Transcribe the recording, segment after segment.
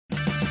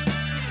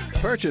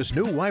Purchase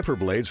new wiper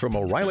blades from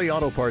O'Reilly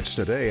Auto Parts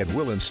today and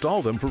we'll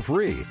install them for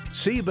free.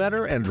 See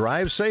better and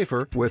drive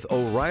safer with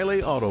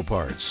O'Reilly Auto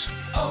Parts.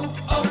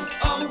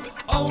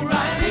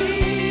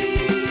 O'Reilly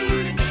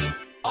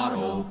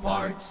Auto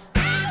Parts.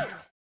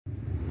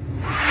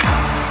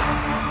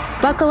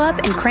 Buckle up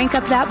and crank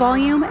up that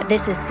volume.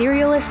 This is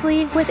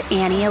Seriously with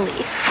Annie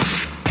Elise.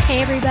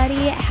 Hey everybody,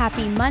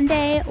 happy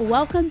Monday.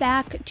 Welcome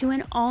back to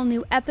an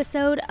all-new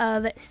episode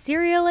of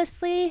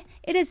Seriously.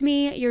 It is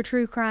me, your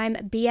true crime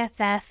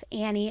BFF,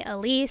 Annie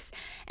Elise,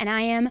 and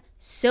I am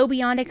so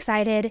beyond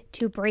excited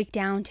to break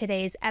down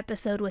today's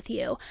episode with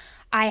you.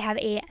 I have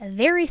a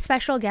very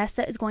special guest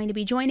that is going to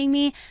be joining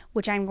me,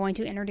 which I'm going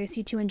to introduce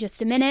you to in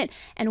just a minute,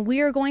 and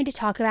we are going to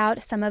talk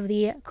about some of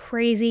the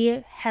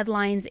crazy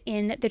headlines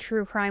in the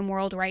true crime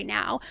world right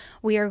now.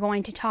 We are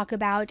going to talk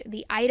about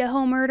the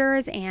Idaho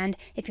murders, and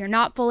if you're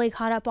not fully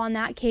caught up on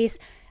that case,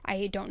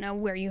 I don't know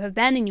where you have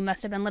been and you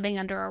must have been living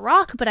under a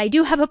rock, but I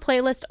do have a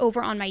playlist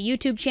over on my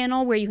YouTube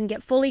channel where you can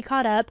get fully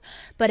caught up.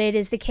 But it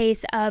is the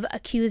case of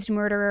accused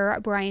murderer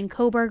Bryan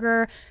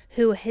Kohberger,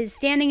 who is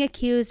standing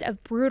accused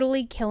of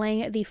brutally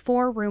killing the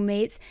 4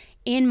 roommates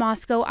in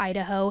Moscow,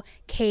 Idaho: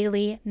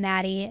 Kaylee,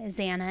 Maddie,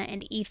 Xana,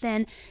 and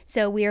Ethan.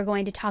 So we are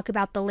going to talk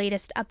about the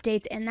latest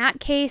updates in that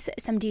case,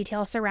 some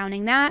details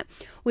surrounding that.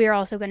 We are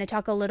also going to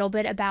talk a little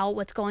bit about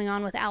what's going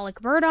on with Alec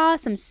Murdaugh,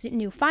 some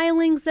new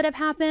filings that have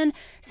happened,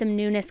 some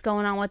newness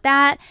going on with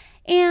that,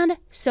 and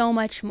so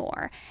much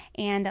more.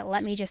 And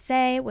let me just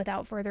say,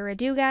 without further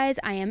ado, guys,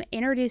 I am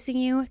introducing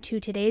you to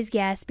today's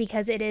guest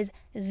because it is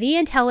the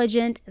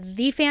intelligent,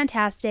 the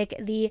fantastic,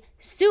 the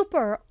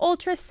super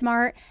ultra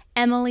smart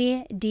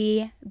Emily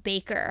D.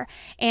 Baker.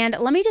 And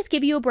let me just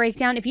give you a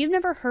breakdown. If you've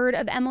never heard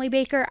of Emily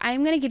Baker,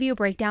 I'm going to give you a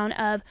breakdown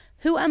of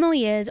who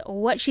Emily is,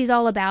 what she's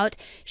all about.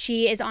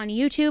 She is on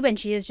YouTube and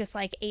she is just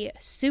like a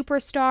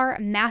superstar,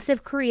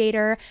 massive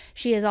creator.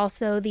 She is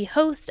also the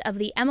host of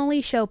the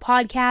Emily Show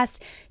podcast.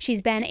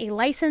 She's been a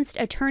licensed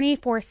attorney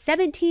for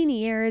 17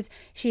 years.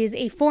 She is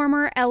a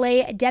former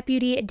LA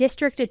deputy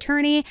district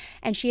attorney,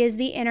 and she is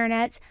the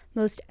internet's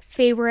most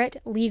favorite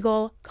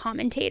legal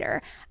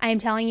commentator. I am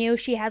telling you,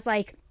 she has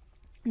like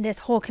this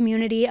whole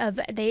community of,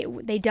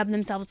 they dub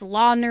themselves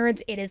law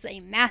nerds. It is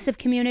a massive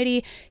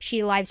community.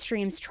 She live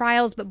streams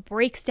trials, but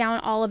breaks down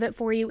all of it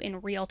for you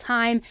in real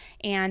time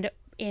and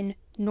in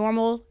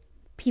normal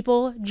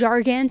people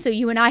jargon, so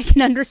you and I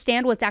can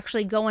understand what's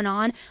actually going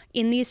on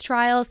in these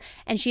trials.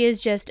 And she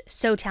is just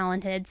so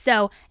talented.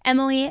 So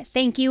Emily,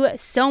 thank you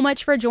so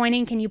much for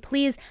joining. Can you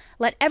please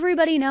let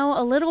everybody know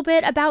a little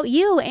bit about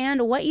you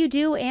and what you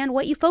do and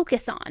what you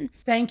focus on?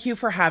 Thank you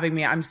for having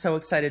me. I'm so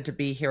excited to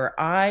be here.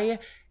 I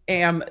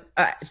am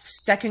a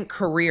second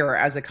career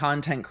as a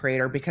content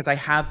creator because I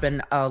have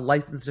been a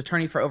licensed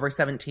attorney for over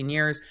 17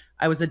 years.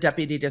 I was a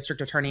deputy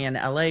district attorney in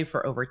LA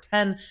for over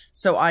 10.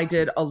 So I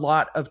did a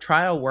lot of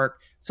trial work.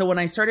 So when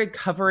I started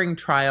covering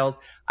trials,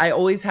 I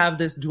always have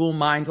this dual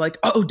mind, like,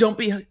 oh, don't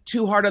be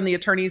too hard on the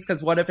attorneys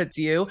because what if it's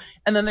you?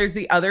 And then there's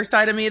the other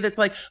side of me that's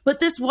like, but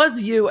this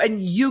was you and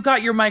you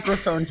got your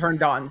microphone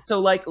turned on. So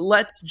like,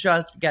 let's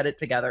just get it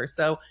together.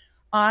 So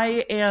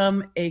I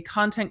am a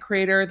content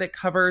creator that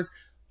covers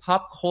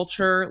pop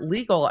culture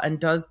legal and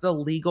does the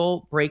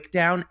legal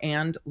breakdown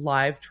and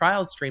live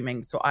trial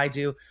streaming. So I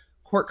do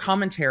court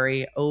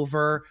commentary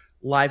over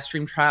live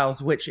stream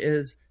trials, which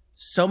is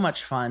so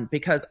much fun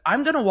because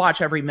I'm going to watch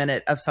every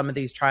minute of some of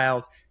these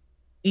trials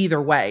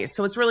either way.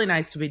 So it's really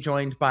nice to be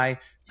joined by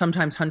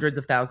sometimes hundreds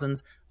of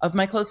thousands of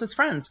my closest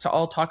friends to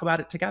all talk about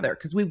it together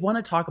because we want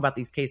to talk about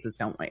these cases,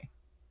 don't we?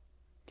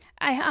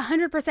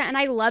 100%. And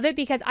I love it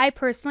because I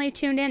personally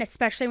tuned in,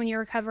 especially when you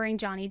were covering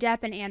Johnny Depp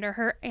and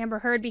Amber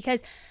Heard,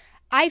 because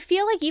I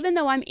feel like even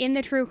though I'm in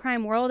the true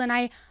crime world and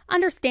I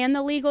understand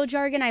the legal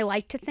jargon, I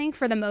like to think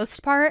for the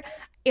most part,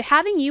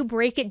 having you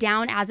break it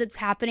down as it's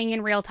happening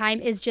in real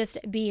time is just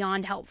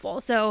beyond helpful.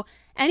 So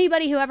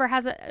anybody who ever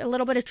has a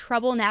little bit of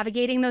trouble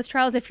navigating those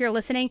trials, if you're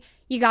listening,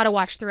 you got to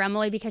watch through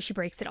Emily because she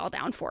breaks it all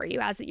down for you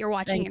as you're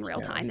watching in real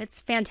time.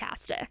 It's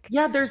fantastic.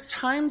 Yeah, there's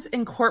times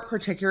in court,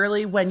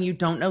 particularly when you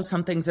don't know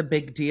something's a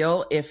big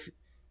deal if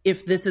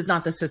this is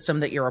not the system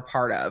that you're a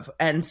part of.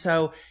 And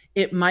so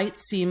it might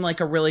seem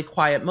like a really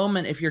quiet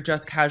moment if you're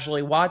just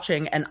casually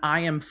watching and I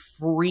am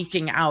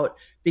freaking out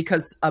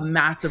because a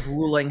massive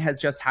ruling has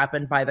just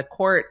happened by the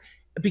court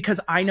because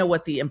I know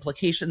what the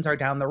implications are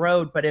down the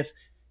road. But if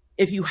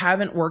you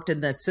haven't worked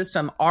in this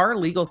system, our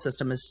legal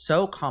system is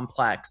so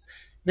complex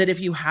that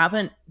if you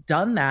haven't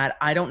done that,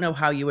 I don't know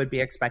how you would be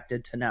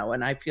expected to know.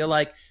 And I feel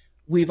like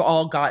we've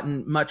all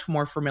gotten much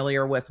more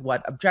familiar with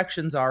what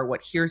objections are,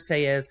 what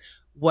hearsay is,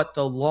 what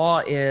the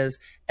law is.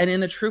 And in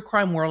the true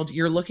crime world,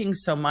 you're looking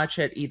so much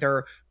at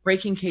either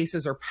breaking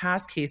cases or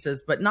past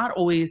cases, but not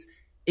always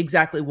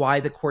exactly why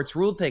the courts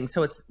ruled things.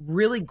 So it's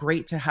really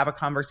great to have a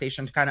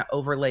conversation to kind of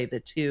overlay the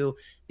two,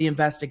 the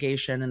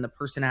investigation and the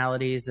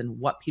personalities and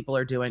what people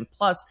are doing,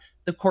 plus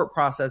the court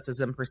processes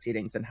and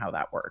proceedings and how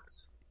that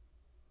works.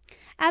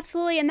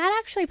 Absolutely. And that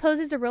actually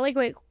poses a really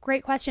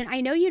great question.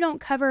 I know you don't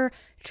cover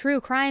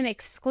true crime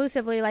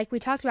exclusively, like we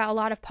talked about, a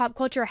lot of pop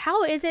culture.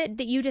 How is it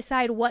that you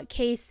decide what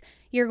case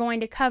you're going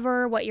to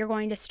cover, what you're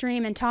going to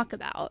stream and talk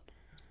about?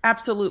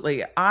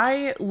 Absolutely.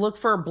 I look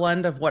for a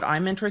blend of what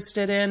I'm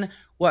interested in,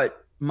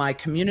 what my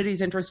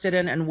community's interested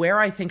in, and where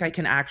I think I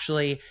can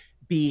actually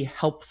be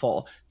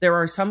helpful. There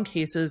are some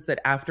cases that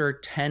after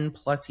 10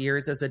 plus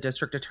years as a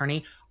district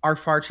attorney are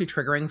far too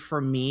triggering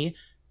for me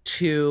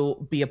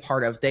to be a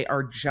part of. They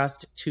are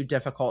just too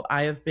difficult.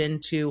 I have been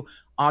to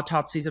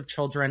autopsies of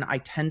children. I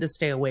tend to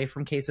stay away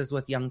from cases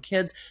with young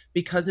kids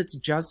because it's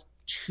just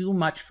too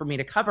much for me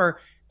to cover.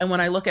 And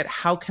when I look at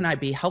how can I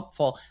be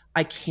helpful,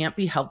 I can't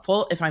be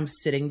helpful if I'm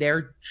sitting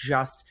there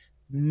just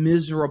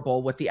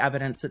miserable with the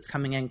evidence that's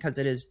coming in because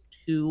it is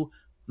too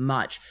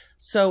much.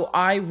 So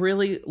I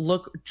really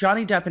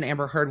Johnny Depp and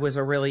Amber Heard was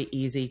a really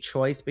easy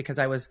choice because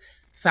I was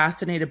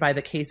fascinated by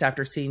the case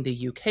after seeing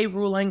the UK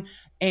ruling.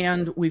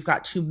 And we've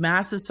got two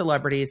massive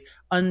celebrities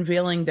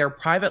unveiling their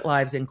private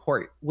lives in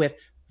court with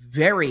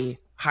very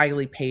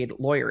highly paid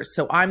lawyers.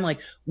 So I'm like,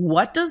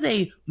 what does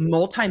a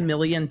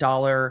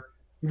multi-million-dollar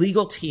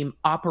legal team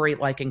operate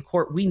like in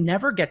court? We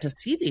never get to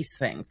see these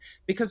things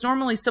because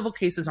normally civil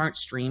cases aren't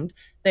streamed.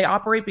 They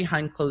operate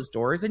behind closed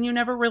doors and you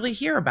never really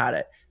hear about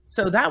it.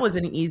 So that was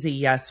an easy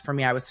yes for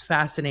me. I was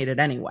fascinated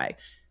anyway.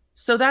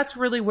 So that's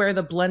really where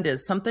the blend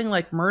is. Something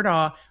like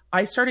Murdaugh,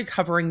 I started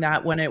covering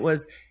that when it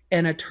was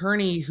an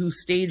attorney who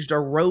staged a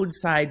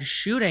roadside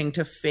shooting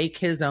to fake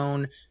his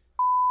own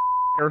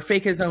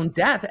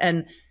death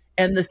and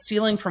the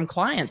stealing from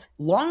clients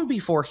long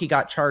before he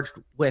got charged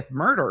with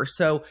murder.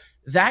 So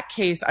that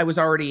case I was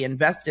already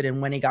invested in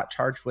when he got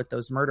charged with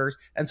those murders.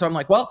 And so I'm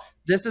like, well,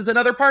 this is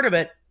another part of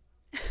it.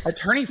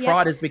 Attorney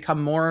fraud has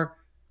become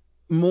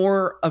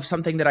more of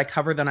something that I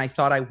cover than I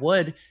thought I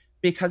would,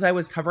 because I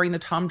was covering the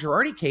Tom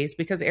Girardi case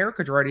because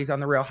Erica Girardi's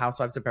on the Real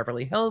Housewives of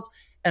Beverly Hills.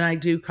 And I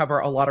do cover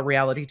a lot of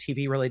reality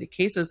TV related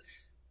cases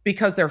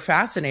because they're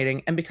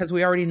fascinating and because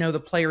we already know the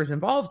players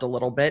involved a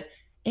little bit.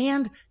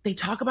 And they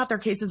talk about their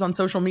cases on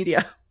social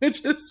media,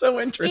 which is so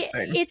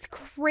interesting. It's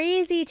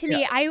crazy to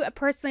me. I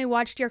personally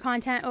watched your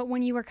content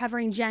when you were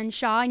covering Jen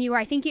Shaw, and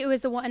I think it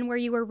was the one where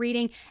you were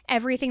reading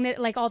everything that,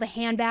 like all the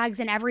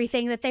handbags and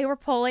everything that they were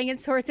pulling and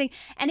sourcing.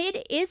 And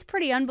it is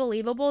pretty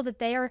unbelievable that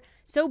they are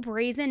so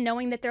brazen,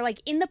 knowing that they're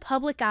like in the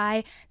public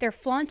eye. They're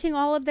flaunting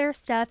all of their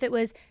stuff. It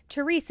was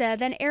Teresa,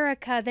 then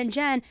Erica, then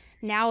Jen.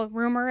 Now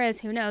rumor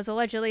is, who knows,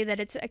 allegedly that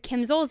it's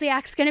Kim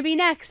Zolciak's going to be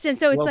next. And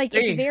so it's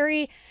it's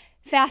very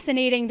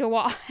fascinating to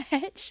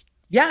watch.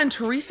 Yeah, and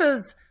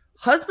Teresa's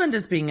husband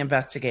is being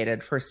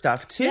investigated for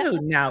stuff too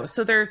now.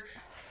 So there's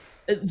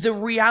the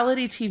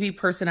reality TV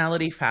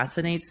personality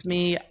fascinates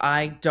me.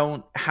 I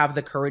don't have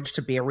the courage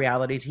to be a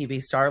reality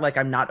TV star. Like,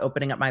 I'm not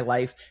opening up my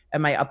life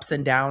and my ups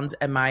and downs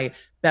and my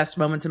best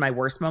moments and my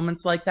worst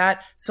moments like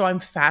that. So I'm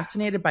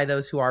fascinated by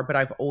those who are, but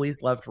I've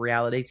always loved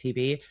reality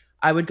TV.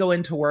 I would go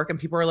into work and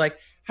people are like,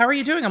 how are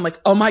you doing? I'm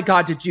like, oh my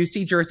God, did you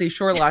see Jersey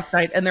Shore last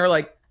night? And they're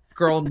like,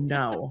 girl,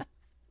 no.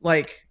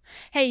 Like,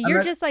 hey,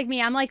 you're just like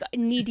me. I'm like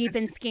knee deep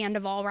in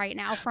Scandival right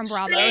now from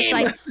Bravo. Same.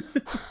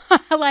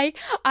 It's like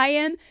I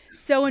am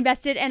so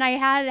invested. And I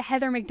had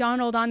Heather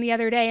McDonald on the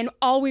other day, and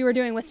all we were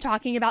doing was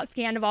talking about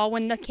Scandival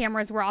when the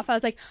cameras were off. I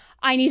was like,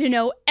 I need to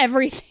know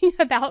everything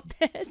about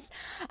this.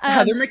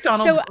 Heather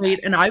McDonald's great,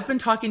 and I've been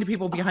talking to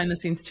people behind the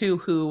scenes too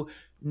who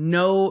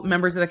know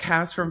members of the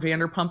cast from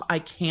Vanderpump.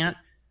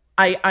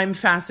 I'm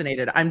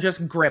fascinated. I'm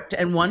just gripped.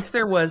 And once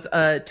there was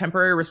a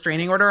temporary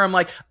restraining order, I'm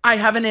like, I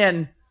have an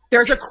in.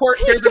 There's a court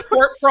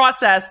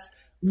process.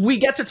 We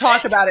get to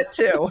talk about it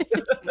too.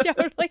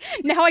 Totally.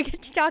 Now I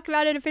get to talk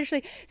about it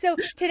officially. So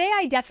today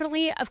I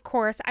definitely, of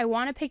course, I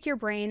want to pick your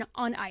brain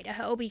on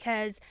Idaho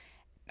because,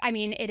 I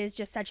mean, it is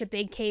just such a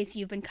big case.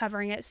 You've been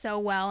covering it so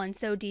well and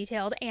so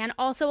detailed, and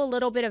also a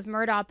little bit of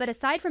Murdaugh. But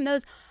aside from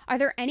those, are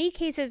there any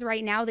cases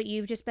right now that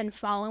you've just been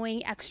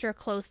following extra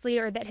closely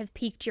or that have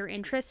piqued your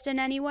interest in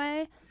any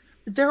way?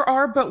 There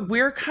are, but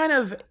we're kind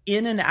of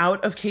in and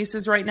out of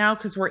cases right now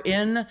because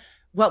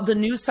the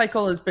news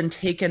cycle has been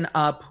taken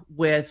up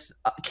with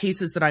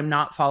cases that I'm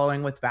not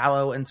following, with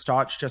Vallow and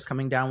Stotch just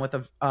coming down with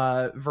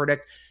a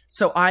verdict.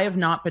 So I have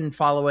not been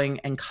following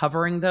and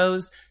covering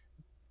those.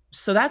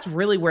 So that's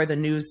really where the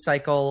news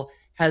cycle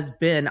has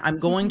been. I'm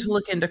going to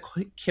look into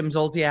Kim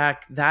Zolciak.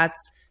 That's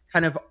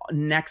kind of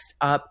next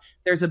up.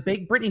 There's a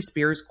big Britney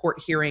Spears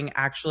court hearing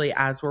actually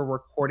as we're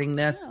recording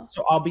this. Oh.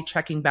 So I'll be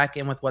checking back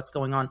in with what's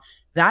going on.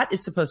 That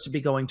is supposed to be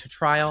going to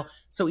trial.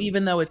 So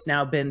even though it's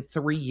now been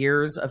 3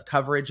 years of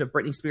coverage of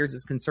Britney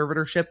Spears'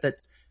 conservatorship,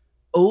 that's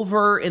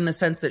over in the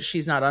sense that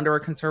she's not under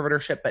a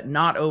conservatorship, but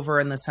not over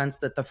in the sense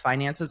that the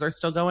finances are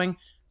still going.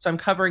 So I'm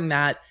covering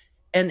that.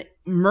 And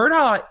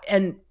Murdaugh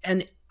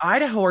and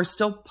Idaho are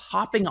still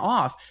popping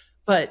off.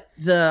 But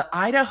the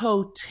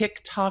Idaho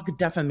TikTok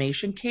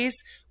defamation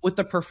case with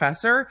the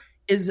professor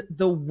is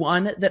the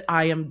one that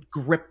I am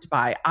gripped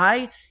by.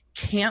 I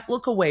can't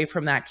look away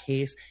from that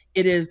case.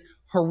 It is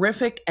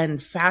horrific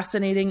and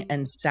fascinating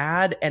and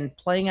sad and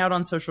playing out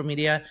on social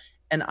media.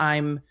 And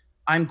I'm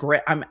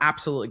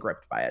absolutely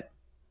gripped by it.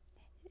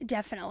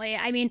 Definitely.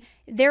 I mean,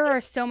 there are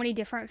so many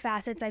different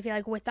facets, I feel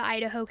like, with the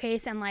Idaho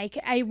case. And like,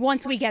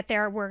 once we get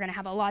there, we're going to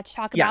have a lot to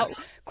talk about.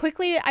 Yes.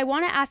 Quickly, I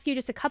want to ask you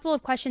just a couple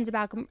of questions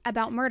about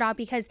Murdaugh,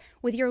 because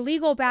with your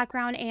legal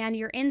background and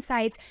your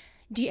insights,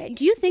 do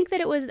you think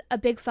that it was a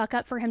big fuck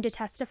up for him to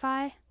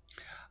testify?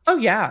 Oh,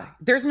 yeah.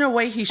 There's no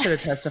way he should have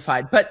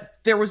testified, but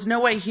there was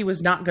no way he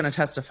was not going to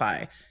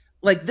testify.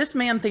 Like, this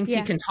man thinks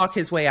he can talk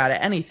his way out of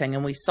anything.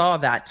 And we saw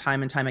that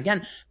time and time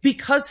again,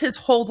 because his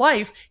whole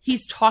life,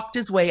 he's talked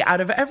his way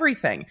out of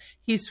everything.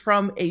 He's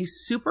from a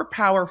super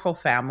powerful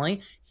family.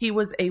 He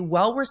was a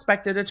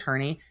well-respected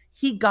attorney.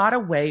 He got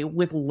away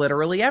with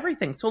literally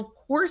everything. So of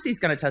course he's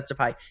going to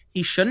testify.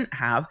 He shouldn't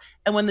have.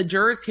 And when the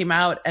jurors came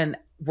out and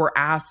were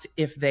asked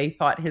if they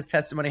thought his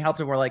testimony helped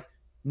him, we're like,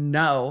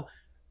 no.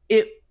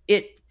 It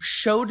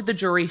showed the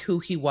jury who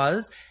he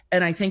was.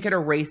 And I think it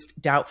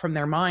erased doubt from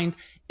their mind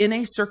in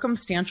a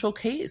circumstantial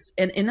case.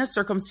 And in a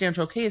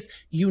circumstantial case,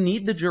 you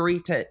need the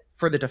jury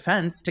for the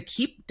defense to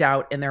keep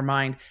doubt in their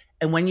mind.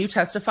 And when you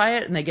testify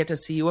it and they get to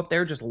see you up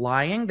there just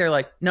lying, they're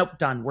like, nope,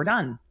 done. We're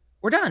done.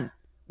 We're done.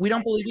 We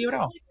don't believe you at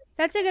all.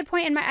 That's a good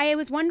point. And I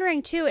was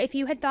wondering, too, if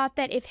you had thought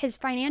that if his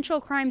financial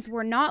crimes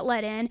were not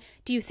let in,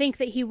 do you think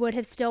that he would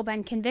have still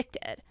been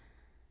convicted?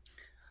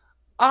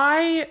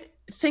 I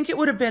think it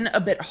would have been a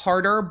bit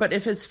harder, but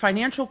if his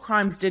financial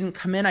crimes didn't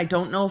come in, I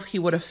don't know if he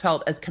would have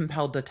felt as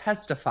compelled to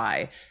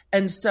testify.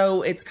 And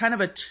so it's kind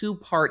of a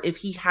two-part. If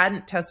he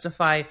hadn't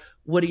testified,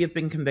 would he have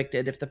been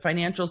convicted? If the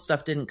financial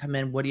stuff didn't come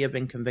in, would he have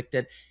been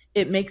convicted?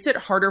 It makes it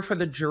harder for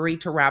the jury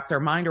to wrap their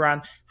mind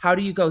around, how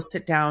do you go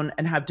sit down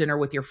and have dinner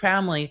with your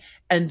family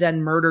and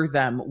then murder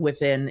them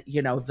within,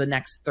 the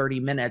next 30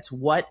 minutes?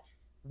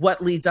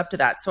 What leads up to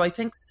that? So I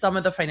think some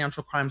of the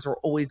financial crimes are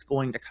always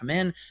going to come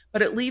in,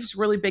 but it leaves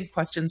really big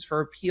questions for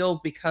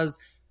appeal, because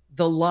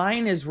the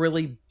line is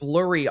really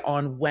blurry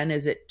on when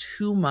is it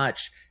too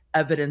much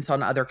evidence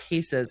on other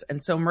cases.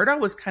 And so Murdaugh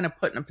was kind of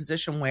put in a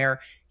position where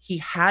he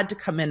had to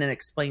come in and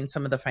explain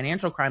some of the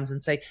financial crimes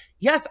and say,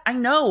 yes, I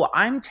know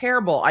I'm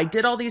terrible. I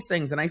did all these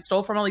things and I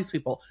stole from all these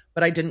people,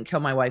 but I didn't kill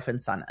my wife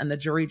and son. And the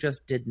jury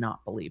just did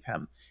not believe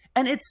him.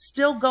 And it's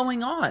still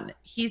going on.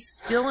 He's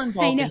still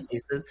involved in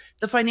cases.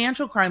 The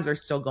financial crimes are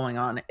still going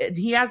on.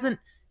 He hasn't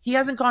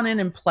gone in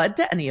and pled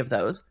to any of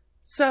those.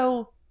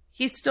 So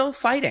he's still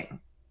fighting.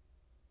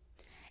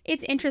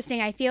 It's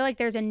interesting. I feel like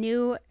there's a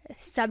new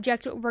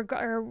subject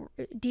or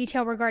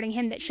detail regarding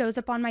him that shows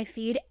up on my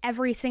feed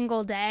every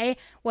single day,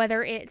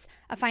 whether it's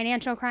a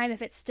financial crime,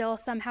 if it's still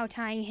somehow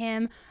tying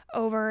him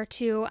over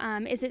to,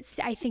 is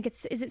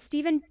it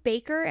Stephen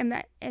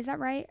Baker? Is that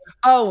right?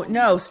 Oh,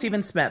 no,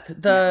 Stephen Smith.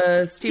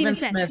 The Stephen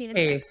Smith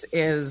case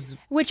is...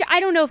 Which I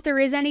don't know if there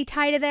is any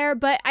tie to there,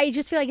 but I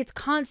just feel like it's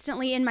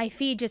constantly in my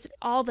feed, just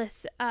all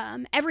this,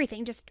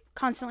 everything, just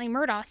constantly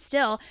Murdaugh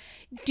still.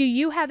 Do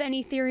you have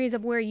any theories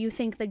of where you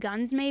think the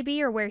guns may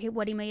be, or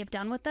what he may have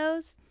done with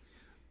those?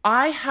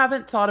 I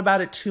haven't thought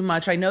about it too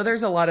much. I know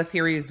there's a lot of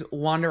theories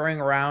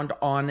wandering around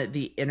on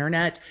the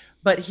internet,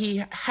 but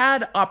he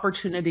had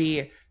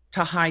opportunity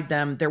to hide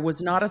them. There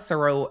was not a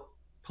thorough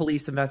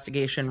police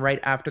investigation right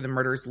after the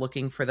murders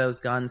looking for those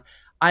guns.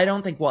 I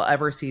don't think we'll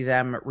ever see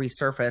them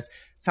resurface.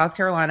 South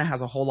Carolina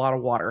has a whole lot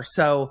of water,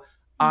 so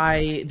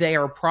they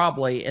are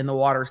probably in the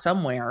water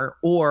somewhere,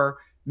 or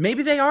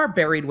maybe they are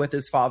buried with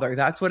his father.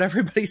 That's what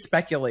everybody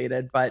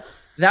speculated, but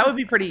that would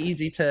be pretty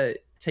easy to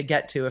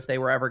get to if they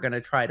were ever going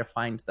to try to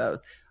find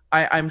those.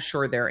 I'm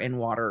sure they're in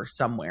water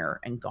somewhere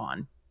and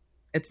gone.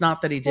 It's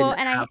not that he didn't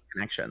have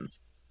connections.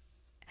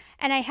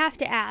 And I have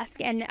to ask,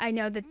 and I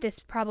know that this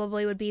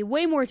probably would be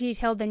way more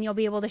detailed than you'll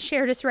be able to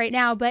share just right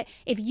now, but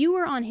if you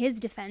were on his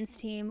defense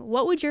team,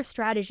 what would your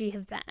strategy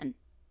have been?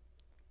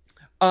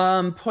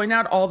 Point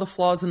out all the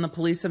flaws in the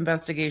police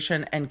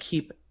investigation and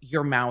keep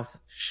your mouth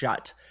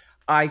shut.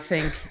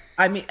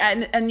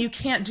 And you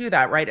can't do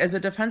that, right? As a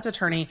defense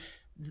attorney,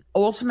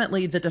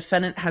 ultimately the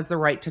defendant has the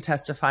right to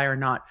testify or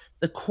not.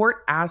 The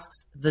court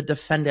asks the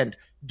defendant,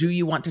 do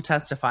you want to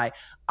testify?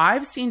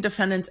 I've seen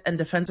defendants and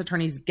defense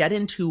attorneys get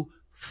into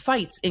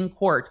fights in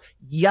court,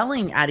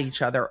 yelling at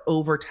each other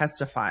over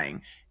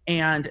testifying,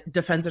 and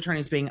defense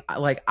attorneys being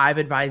like, I've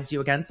advised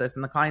you against this.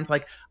 And the client's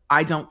like,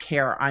 I don't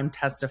care, I'm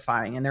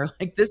testifying. And they're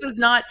like, this is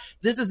not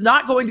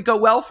going to go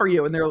well for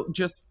you. And they're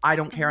just, I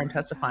don't care, I'm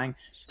testifying.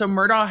 So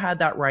Murdaugh had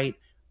that right.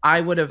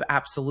 I would have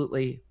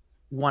absolutely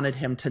wanted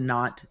him to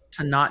not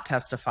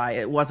testify.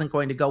 It wasn't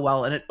going to go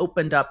well. And it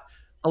opened up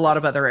a lot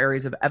of other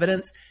areas of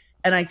evidence.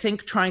 And I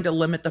think trying to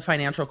limit the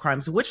financial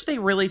crimes, which they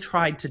really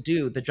tried to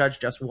do, the judge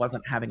just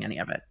wasn't having any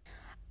of it.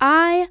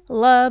 I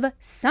love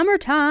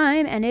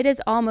summertime, and it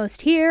is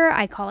almost here.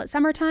 I call it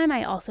summertime.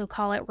 I also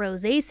call it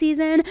rosé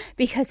season,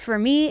 because for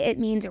me, it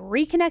means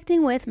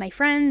reconnecting with my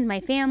friends,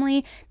 my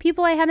family,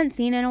 people I haven't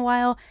seen in a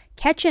while,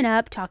 catching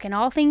up, talking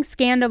all things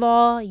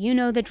Scandival, you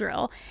know the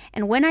drill.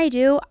 And when I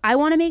do, I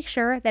want to make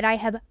sure that I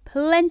have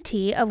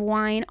plenty of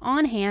wine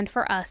on hand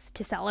for us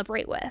to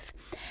celebrate with.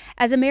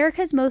 As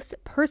America's most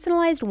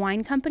personalized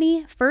wine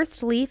company,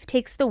 First Leaf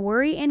takes the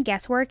worry and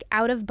guesswork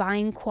out of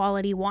buying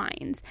quality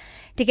wines.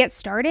 To get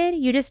started,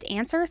 you just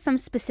answer some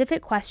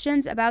specific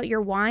questions about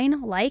your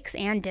wine likes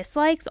and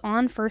dislikes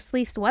on First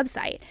Leaf's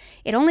website.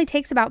 It only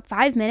takes about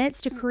 5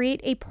 minutes to create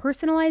a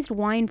personalized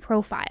wine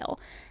profile.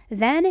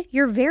 Then,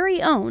 your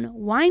very own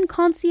wine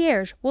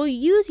concierge will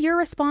use your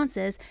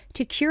responses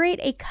to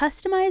curate a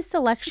customized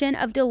selection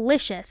of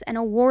delicious and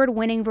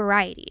award-winning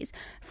varieties,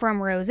 from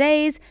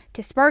rosés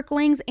to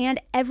sparklings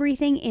and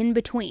everything in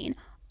between,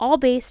 all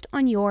based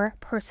on your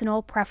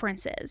personal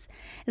preferences.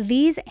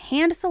 These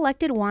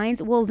hand-selected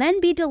wines will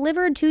then be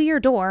delivered to your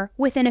door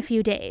within a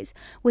few days,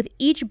 with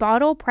each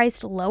bottle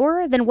priced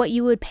lower than what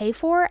you would pay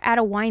for at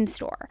a wine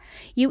store.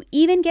 You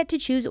even get to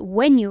choose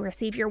when you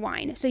receive your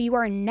wine, so you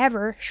are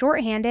never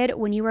shorthanded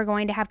when you are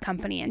going to have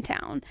company in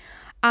town.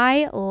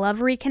 I love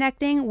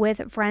reconnecting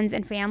with friends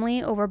and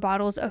family over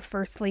bottles of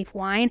First Leaf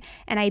wine,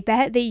 and I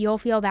bet that you'll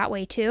feel that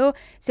way too.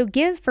 So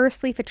give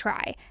First Leaf a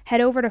try.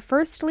 Head over to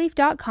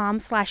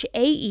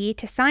firstleaf.com/AE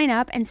to sign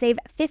up and save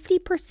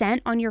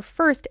 50% on your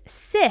first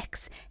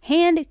 6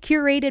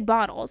 hand-curated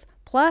bottles,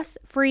 plus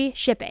free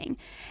shipping.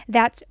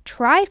 That's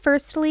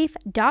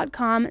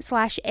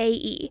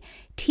tryfirstleaf.com/AE.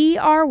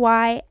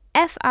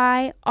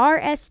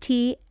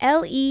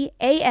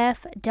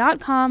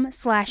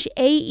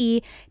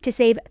 tryfirstleaf.com/AE to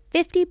save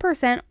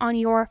 50% on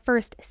your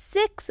first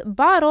 6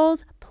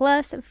 bottles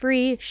plus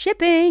free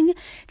shipping.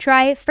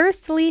 Try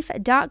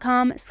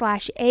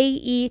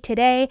firstleaf.com/AE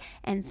today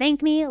and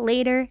thank me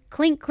later.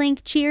 Clink,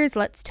 clink, cheers.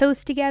 Let's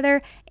toast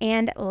together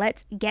and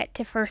let's get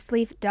to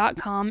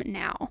firstleaf.com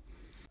now.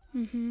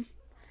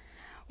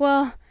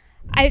 Well,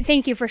 I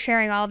thank you for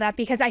sharing all of that,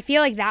 because I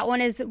feel like that one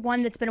is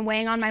one that's been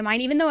weighing on my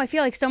mind. Even though I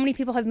feel like so many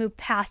people have moved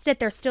past it,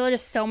 there's still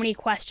just so many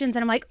questions.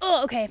 And I'm like,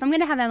 oh, okay, if I'm going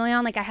to have Emily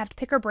on, like, I have to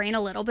pick her brain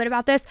a little bit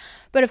about this.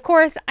 But of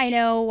course, I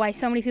know why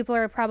so many people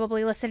are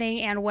probably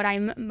listening. And what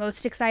I'm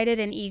most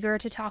excited and eager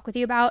to talk with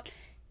you about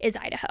is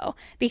Idaho,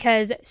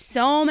 because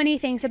so many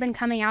things have been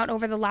coming out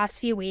over the last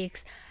few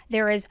weeks.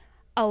 There is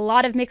a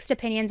lot of mixed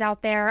opinions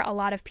out there, a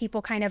lot of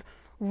people kind of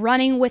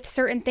running with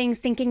certain things,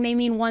 thinking they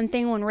mean one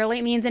thing when really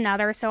it means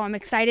another. So I'm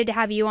excited to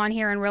have you on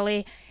here and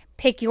really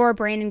pick your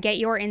brain and get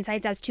your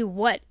insights as to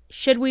what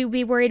should we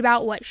be worried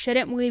about, what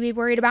shouldn't we be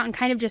worried about, and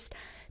kind of just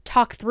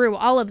talk through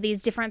all of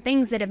these different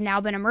things that have now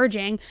been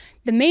emerging.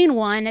 The main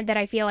one that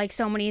I feel like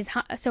so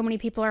many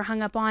people are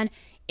hung up on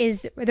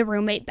is the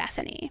roommate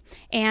Bethany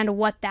and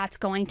what that's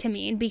going to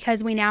mean,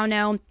 because we now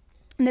know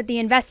that the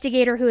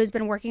investigator who has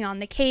been working on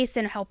the case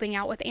and helping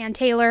out with Ann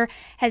Taylor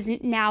has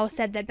now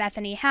said that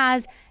Bethany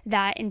has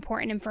that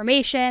important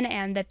information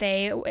and that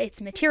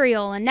it's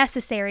material and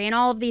necessary and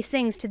all of these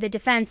things to the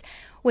defense,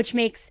 which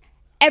makes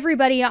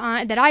everybody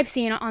that I've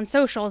seen on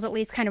socials at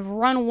least kind of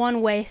run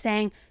one way,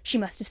 saying she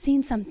must have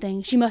seen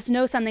something, she must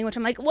know something, which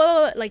I'm like,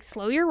 whoa, like,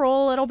 slow your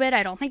roll a little bit.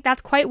 I don't think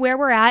that's quite where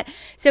we're at.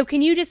 So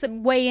can you just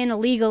weigh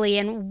in legally,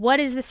 and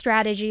what is the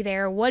strategy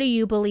there? What do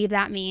you believe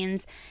that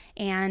means?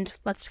 And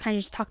let's kind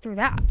of just talk through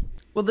that.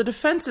 Well, the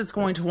defense is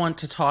going to want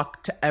to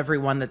talk to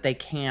everyone that they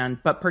can,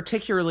 but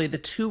particularly the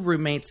 2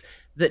 roommates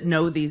that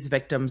know these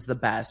victims the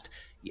best.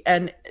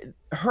 And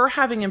her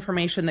having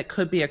information that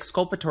could be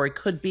exculpatory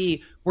could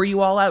be, were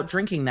you all out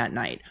drinking that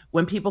night?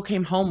 When people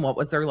came home, what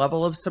was their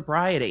level of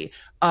sobriety?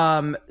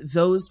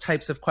 Those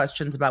types of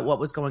questions about what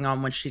was going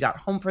on when she got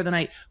home for the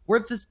night. Were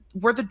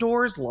the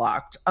doors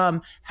locked?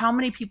 How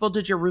many people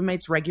did your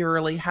roommates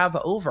regularly have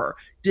over?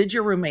 Did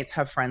your roommates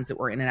have friends that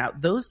were in and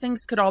out? Those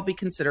things could all be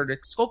considered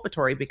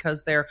exculpatory,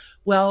 because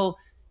people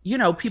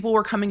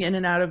were coming in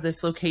and out of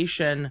this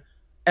location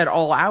at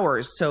all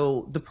hours.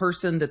 So the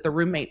person that the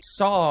roommate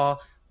saw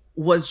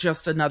was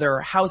just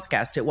another house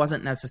guest. It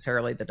wasn't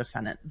necessarily the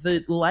defendant.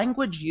 The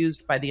language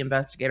used by the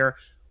investigator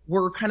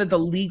were kind of the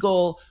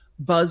legal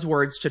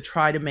buzzwords to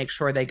try to make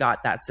sure they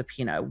got that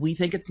subpoena. We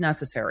think it's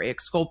necessary,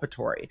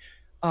 exculpatory.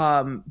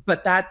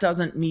 But that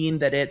doesn't mean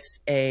that it's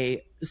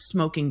a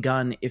smoking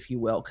gun, if you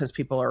will, because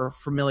people are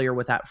familiar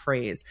with that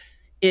phrase.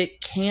 It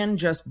can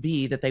just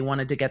be that they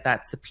wanted to get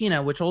that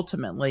subpoena, which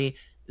ultimately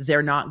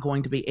they're not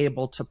going to be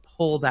able to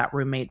pull that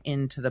roommate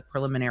into the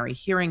preliminary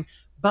hearing,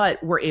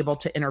 but we're able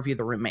to interview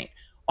the roommate.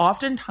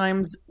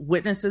 Oftentimes,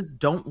 witnesses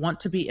don't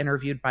want to be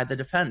interviewed by the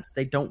defense.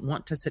 They don't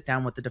want to sit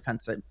down with the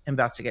defense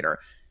investigator.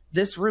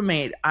 This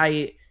roommate,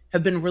 I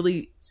have been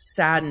really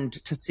saddened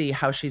to see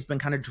how she's been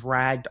kind of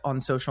dragged on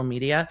social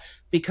media,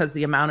 because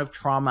the amount of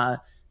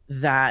trauma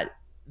that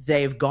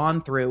they've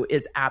gone through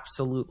is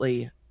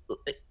absolutely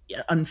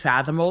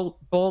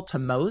unfathomable to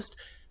most.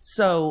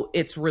 So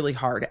it's really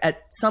hard.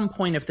 At some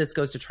point, if this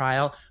goes to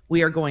trial,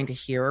 we are going to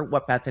hear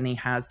what Bethany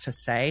has to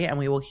say, and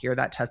we will hear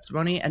that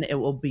testimony, and it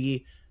will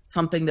be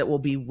something that will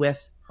be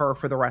with her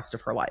for the rest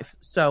of her life.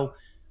 So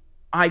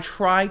I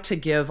try to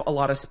give a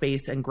lot of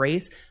space and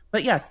grace,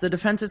 But yes, the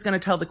defense is going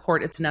to tell the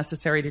court it's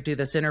necessary to do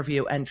this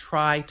interview and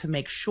try to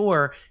make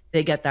sure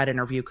they get that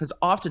interview, because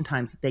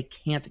oftentimes they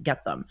can't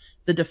get them.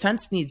 The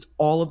defense needs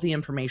all of the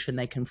information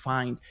they can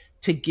find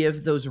to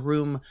give those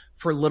room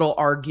for little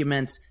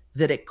arguments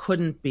that it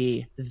couldn't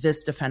be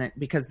this defendant,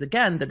 because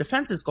again, the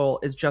defense's goal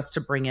is just to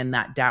bring in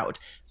that doubt.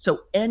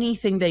 So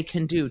anything they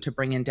can do to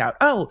bring in doubt.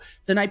 Oh,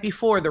 the night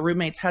before the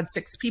roommates had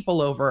 6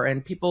 people over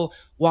and people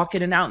walk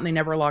in and out and they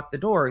never lock the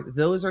door.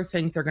 Those are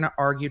things they're going to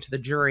argue to the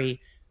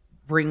jury,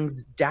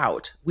 brings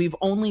doubt. We've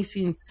only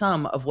seen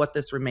some of what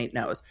this roommate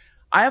knows.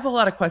 I have a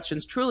lot of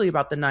questions truly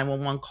about the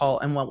 911 call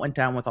and what went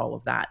down with all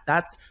of that.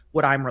 That's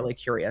what I'm really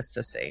curious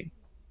to see.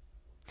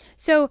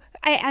 So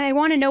I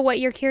want to know what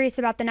you're curious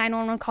about the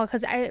 911 call,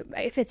 because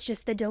if it's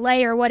just the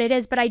delay or what it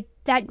is, but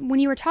that when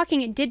you were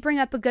talking, it did bring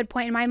up a good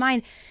point in my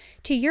mind.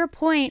 To your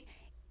point,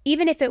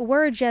 even if it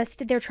were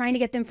just they're trying to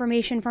get the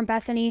information from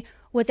Bethany,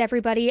 was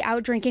everybody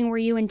out drinking? Were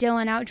you and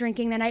Dylan out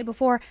drinking the night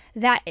before?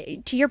 That,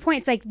 to your point,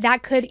 it's like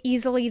that could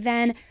easily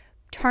then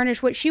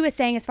tarnish what she was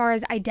saying as far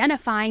as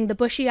identifying the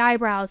bushy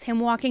eyebrows, him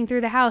walking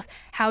through the house.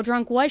 How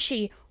drunk was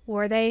she?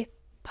 Were they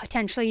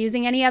potentially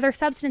using any other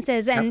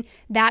substances? And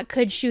that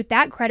could shoot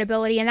that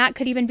credibility, and that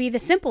could even be the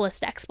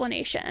simplest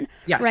explanation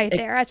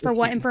there as for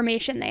what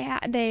information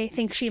they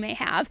think she may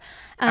have.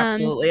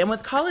 Absolutely. And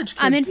with college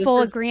kids, I'm in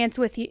full agreement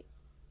with you.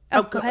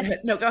 Go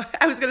ahead. No, go ahead.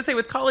 I was going to say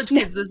with college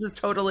kids, this is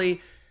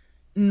totally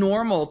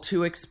normal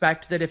to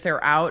expect that if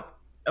they're out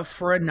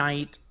for a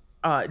night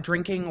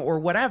drinking or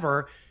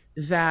whatever,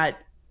 that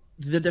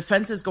the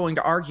defense is going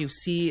to argue,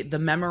 see, the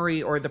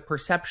memory or the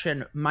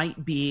perception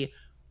might be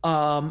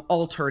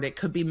altered. It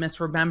could be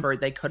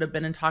misremembered. They could have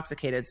been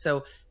intoxicated.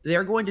 So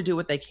they're going to do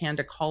what they can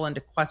to call into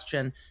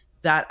question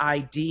that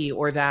ID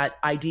or that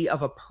ID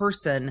of a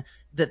person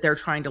that they're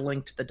trying to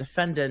link to the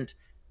defendant,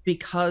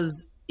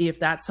 because if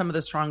that's some of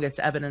the strongest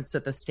evidence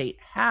that the state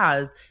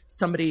has,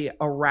 somebody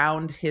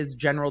around his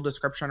general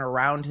description,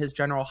 around his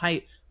general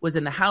height was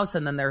in the house,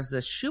 and then there's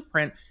this shoe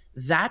print,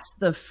 that's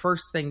the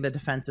first thing the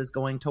defense is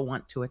going to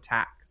want to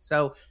attack.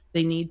 So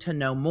they need to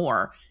know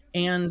more.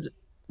 And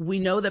we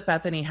know that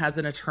Bethany has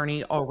an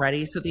attorney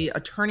already. So the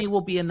attorney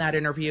will be in that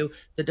interview,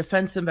 the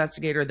defense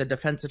investigator, the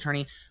defense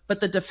attorney,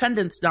 but the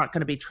defendant's not going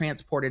to be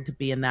transported to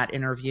be in that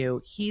interview.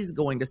 He's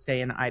going to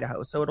stay in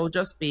Idaho. So it'll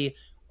just be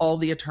all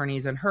the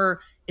attorneys and her.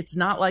 It's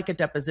not like a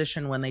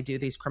deposition when they do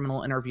these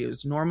criminal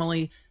interviews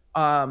normally,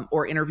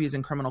 or interviews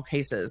in criminal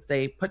cases.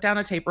 They put down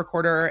a tape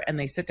recorder and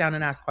they sit down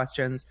and ask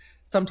questions.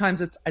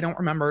 Sometimes it's, I don't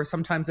remember.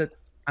 Sometimes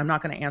it's, I'm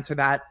not going to answer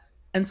that.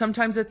 And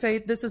sometimes it's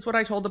this is what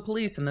I told the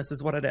police and this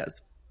is what it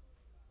is.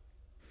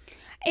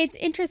 It's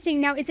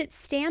interesting. Now, is it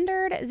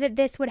standard that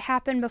this would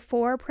happen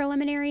before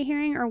preliminary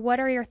hearing, or what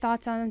are your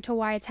thoughts on to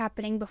why it's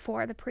happening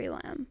before the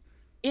prelim?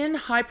 In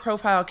high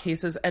profile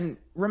cases, and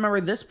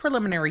remember, this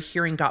preliminary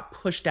hearing got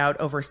pushed out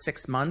over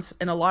 6 months.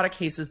 In a lot of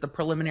cases, the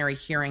preliminary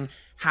hearing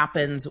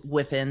happens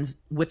within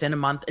a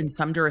month, in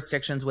some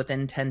jurisdictions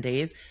within 10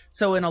 days.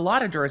 So in a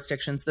lot of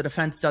jurisdictions, the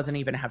defense doesn't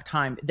even have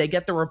time. They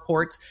get the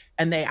reports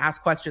and they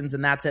ask questions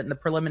and that's it. And the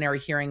preliminary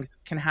hearings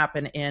can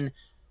happen in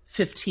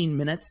 15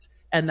 minutes.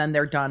 And then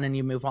they're done and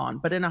you move on.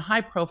 But in a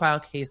high profile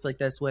case like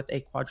this with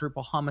a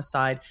quadruple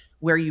homicide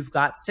where you've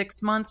got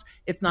 6 months,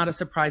 it's not a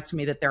surprise to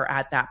me that they're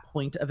at that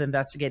point of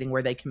investigating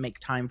where they can make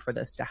time for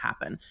this to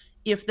happen.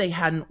 If they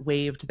hadn't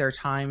waived their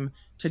time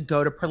to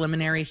go to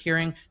preliminary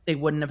hearing, they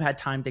wouldn't have had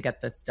time to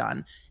get this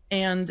done.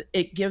 And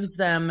it gives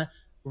them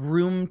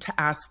room to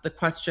ask the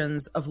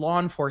questions of law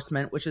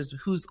enforcement, which is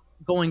who's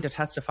going to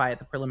testify at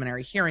the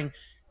preliminary hearing,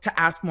 to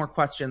ask more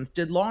questions.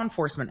 Did law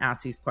enforcement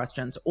ask these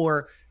questions,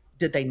 or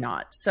did they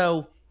not?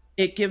 So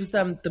it gives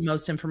them the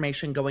most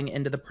information going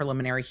into the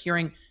preliminary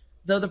hearing.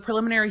 Though the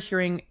preliminary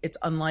hearing, it's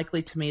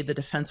unlikely to me the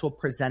defense will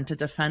present a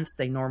defense.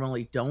 They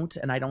normally don't.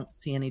 And I don't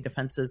see any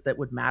defenses that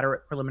would matter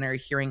at preliminary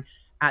hearing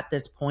at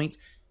this point,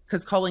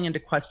 because calling into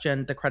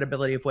question the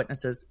credibility of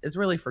witnesses is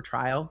really for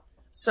trial.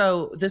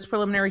 So this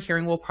preliminary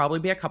hearing will probably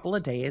be a couple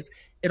of days.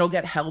 It'll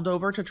get held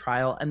over to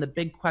trial. And the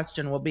big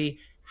question will be,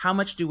 how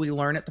much do we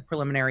learn at the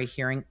preliminary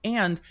hearing?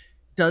 And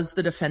does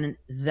the defendant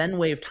then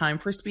waive time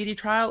for speedy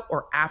trial,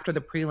 or after the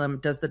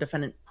prelim, does the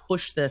defendant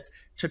push this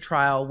to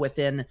trial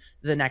within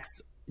the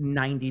next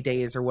 90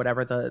 days or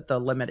whatever the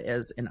limit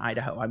is in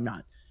Idaho?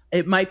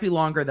 It might be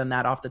longer than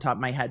that off the top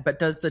of my head, but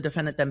does the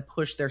defendant then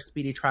push their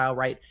speedy trial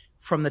right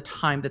from the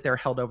time that they're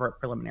held over at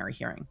preliminary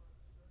hearing?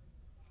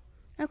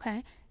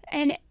 Okay.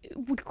 And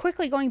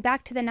quickly going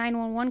back to the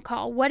 911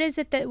 call, what is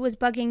it that was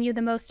bugging you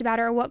the most about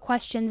it, or what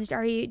questions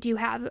do you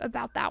have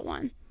about that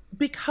one?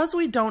 Because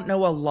we don't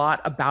know a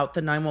lot about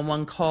the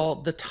 911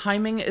 call, the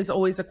timing is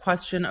always a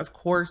question, of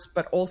course,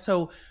 but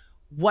also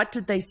what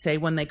did they say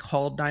when they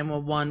called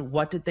 911?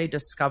 What did they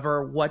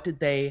discover? What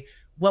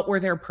were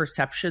their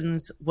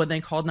perceptions when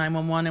they called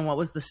 911, and what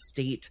was the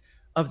state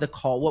of the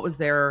call? What was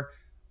their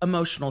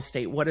emotional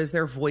state? What does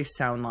their voice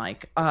sound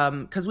like?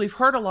 Because we've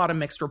heard a lot of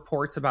mixed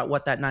reports about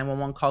what that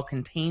 911 call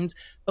contains,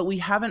 but we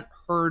haven't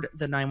heard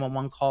the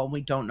 911 call and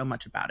we don't know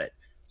much about it.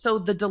 So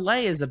the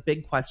delay is a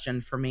big question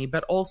for me,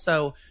 but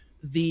also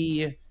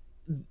the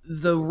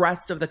the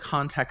rest of the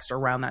context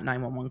around that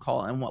 911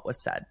 call and what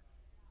was said.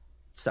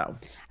 So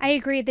I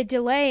agree. The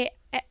delay,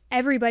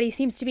 everybody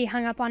seems to be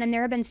hung up on, and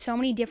there have been so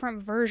many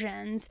different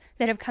versions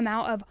that have come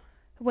out of,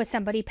 was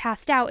somebody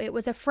passed out? It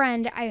was a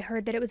friend. I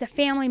heard that it was a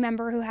family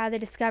member who had the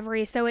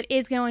discovery. So it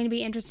is going to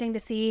be interesting to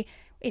see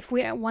if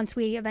once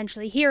we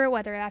eventually hear it,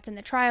 whether that's in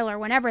the trial or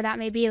whenever that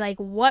may be, like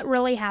what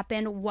really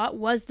happened, what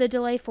was the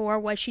delay for?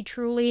 Was she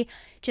truly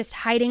just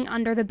hiding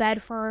under the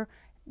bed for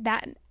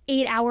that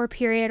 8-hour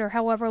period or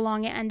however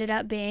long it ended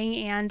up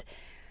being? And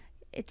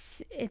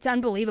it's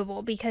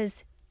unbelievable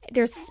because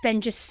there's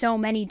been just so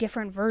many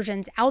different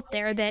versions out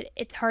there that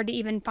it's hard to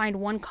even find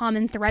one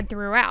common thread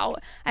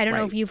throughout. I don't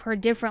know if you've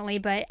heard differently,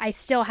 but I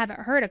still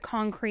haven't heard a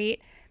concrete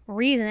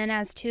reason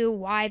as to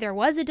why there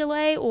was a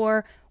delay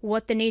or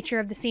what the nature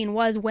of the scene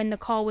was when the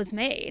call was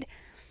made.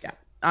 Yeah.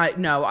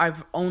 No,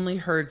 I've only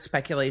heard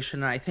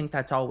speculation, and I think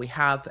that's all we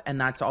have, and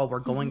that's all we're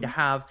going to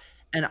have.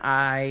 And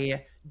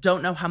I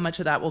don't know how much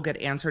of that will get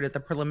answered at the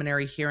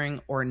preliminary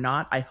hearing or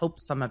not. I hope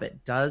some of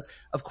it does.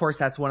 Of course,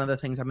 that's one of the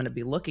things I'm going to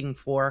be looking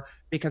for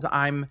because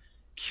I'm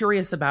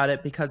curious about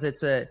it, because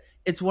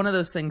it's one of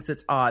those things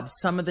that's odd.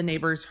 Some of the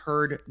neighbors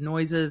heard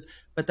noises,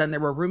 but then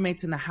there were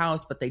roommates in the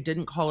house, but they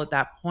didn't call at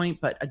that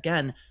point. But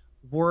again,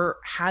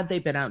 had they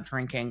been out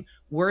drinking?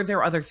 Were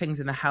there other things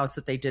in the house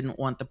that they didn't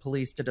want the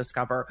police to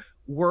discover?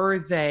 Were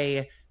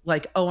they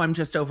like, oh, I'm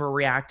just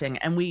overreacting?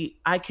 And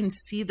I can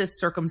see this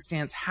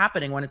circumstance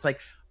happening when it's like,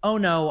 oh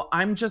no,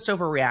 I'm just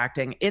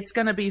overreacting. It's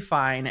going to be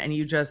fine. And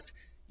you're just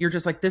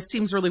like, this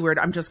seems really weird.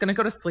 I'm just going to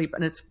go to sleep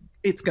and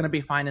it's going to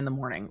be fine in the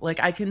morning. Like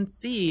I can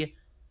see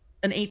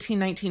an 18,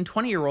 19,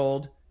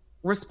 20-year-old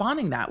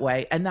responding that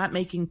way and that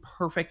making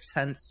perfect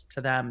sense to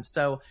them.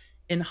 So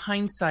in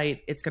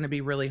hindsight, it's going to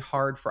be really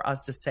hard for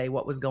us to say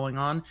what was going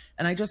on.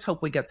 And I just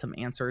hope we get some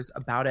answers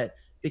about it,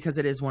 because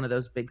it is one of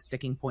those big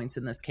sticking points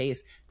in this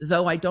case,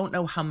 though I don't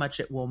know how much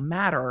it will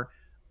matter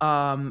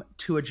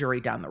to a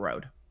jury down the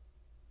road.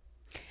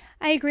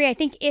 I agree. I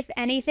think if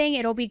anything,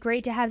 it'll be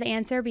great to have the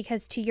answer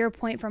because to your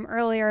point from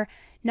earlier,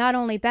 not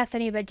only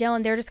Bethany, but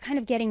Dylan, they're just kind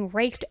of getting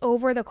raked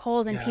over the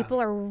coals and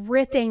people are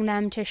ripping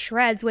them to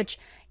shreds, which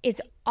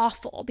is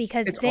awful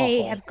because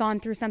they have gone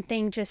through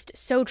something just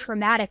so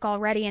traumatic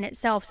already in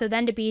itself. So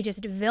then to be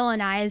just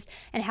villainized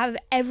and have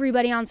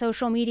everybody on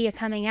social media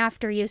coming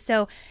after you.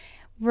 So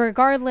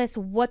regardless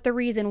what the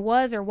reason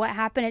was or what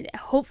happened,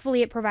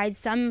 hopefully it provides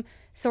some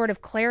sort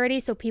of clarity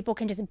so people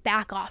can just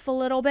back off a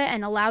little bit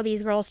and allow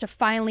these girls to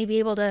finally be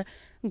able to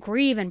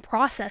grieve and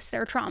process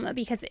their trauma,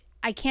 because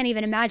I can't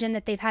even imagine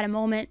that they've had a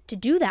moment to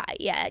do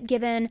that yet,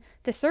 given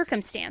the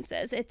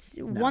circumstances. It's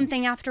one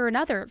thing after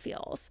another, it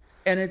feels.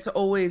 And it's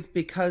always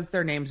because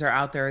their names are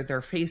out there,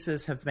 their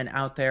faces have been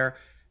out there.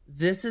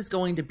 This is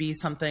going to be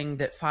something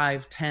that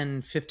 5,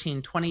 10,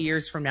 15, 20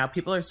 years from now,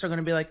 people are still going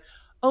to be like,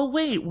 oh,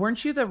 wait,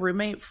 weren't you the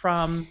roommate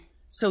from...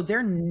 So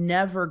they're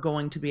never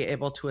going to be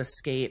able to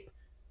escape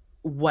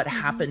what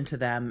happened to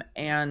them.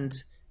 And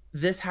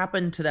this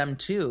happened to them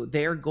too.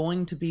 They're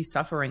going to be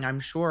suffering, I'm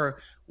sure,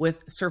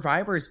 with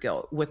survivor's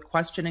guilt, with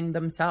questioning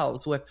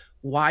themselves, with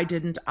why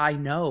didn't I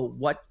know?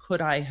 What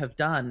could I have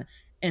done?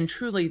 And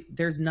truly,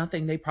 there's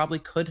nothing they probably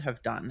could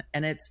have done.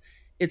 And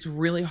it's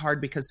really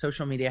hard because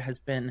social media has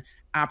been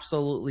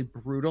absolutely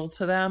brutal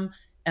to them.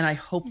 And I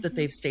hope that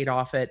they've stayed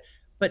off it.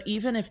 But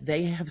even if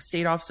they have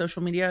stayed off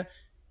social media,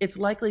 it's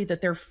likely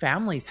that their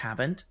families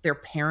haven't. Their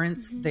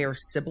parents, their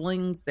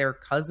siblings, their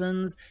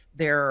cousins,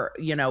 their,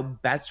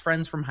 best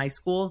friends from high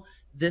school.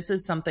 This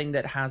is something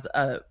that has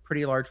a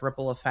pretty large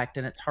ripple effect.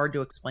 And it's hard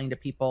to explain to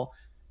people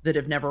that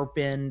have never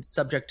been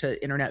subject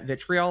to internet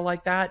vitriol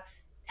like that,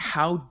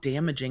 how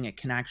damaging it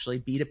can actually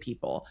be to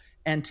people.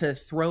 And to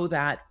throw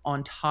that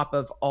on top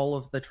of all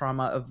of the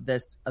trauma of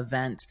this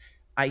event,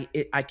 I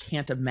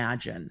can't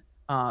imagine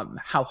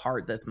how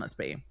hard this must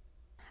be.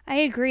 I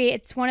agree.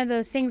 It's one of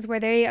those things where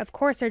they, of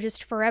course, are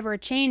just forever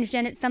changed.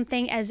 And it's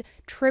something as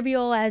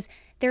trivial as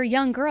they're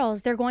young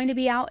girls. They're going to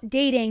be out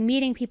dating,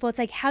 meeting people. It's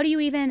like, how do you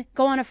even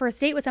go on a first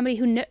date with somebody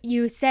who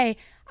you say,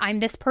 I'm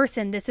this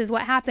person, this is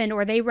what happened,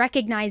 or they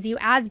recognize you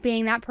as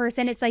being that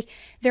person? It's like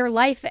their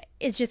life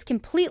is just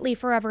completely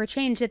forever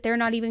changed, that they're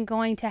not even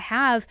going to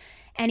have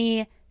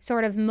any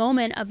sort of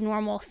moment of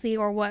normalcy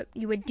or what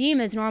you would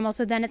deem as normal.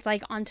 So then it's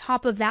like on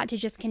top of that to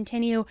just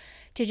continue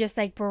to just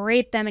like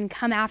berate them and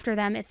come after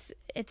them. It's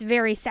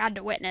very sad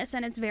to witness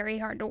and it's very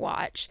hard to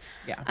watch.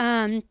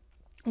 Yeah.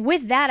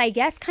 With that, I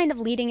guess kind of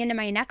leading into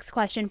my next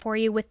question for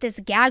you, with this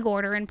gag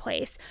order in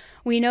place,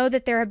 we know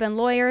that there have been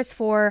lawyers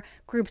for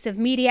groups of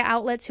media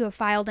outlets who have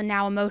filed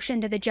a motion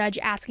to the judge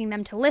asking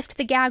them to lift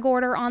the gag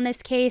order on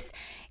this case.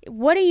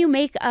 What do you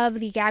make of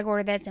the gag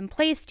order that's in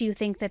place? Do you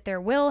think that there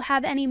will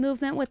have any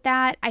movement with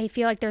that? I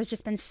feel like there's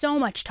just been so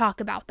much talk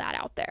about that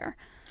out there.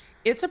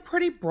 It's a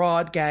pretty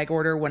broad gag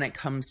order when it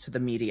comes to the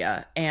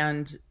media.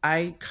 And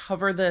I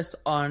cover this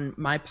on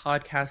my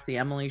podcast, The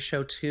Emily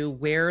Show, too,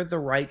 where the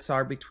rights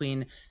are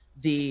between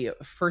the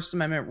First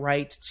Amendment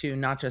right to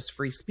not just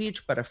free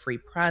speech, but a free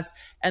press,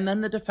 and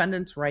then the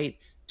defendant's right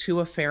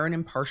to a fair and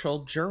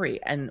impartial jury,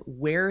 and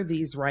where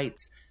these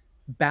rights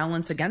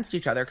balance against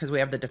each other because we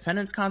have the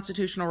defendant's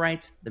constitutional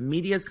rights, the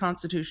media's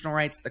constitutional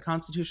rights, the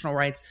constitutional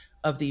rights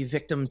of the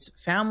victims'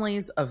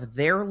 families, of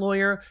their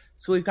lawyer.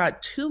 So we've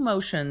got two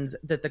motions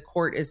that the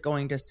court is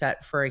going to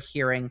set for a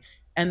hearing,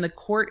 and the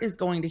court is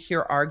going to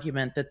hear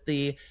argument that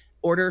the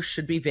order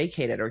should be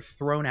vacated or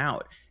thrown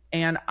out.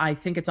 And I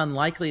think it's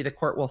unlikely the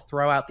court will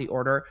throw out the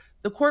order.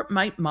 The court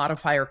might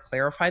modify or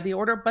clarify the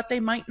order, but they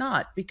might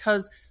not,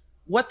 because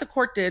what the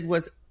court did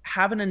was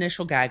have an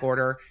initial gag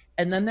order,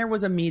 and then there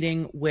was a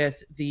meeting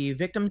with the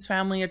victim's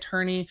family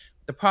attorney,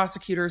 the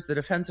prosecutors, the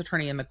defense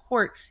attorney, and the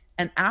court.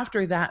 And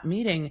after that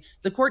meeting,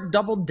 the court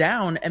doubled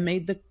down and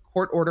made the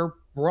court order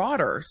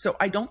broader. So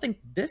I don't think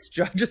this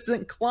judge is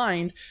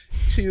inclined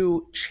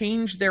to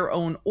change their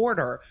own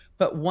order.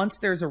 But once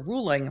there's a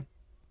ruling,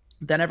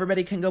 then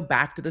everybody can go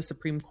back to the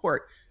Supreme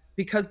Court,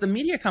 because the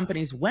media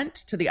companies went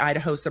to the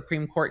Idaho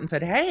Supreme Court and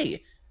said,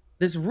 hey,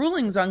 this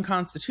ruling's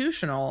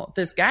unconstitutional.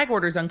 This gag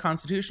order is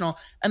unconstitutional.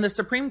 And the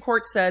Supreme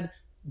Court said,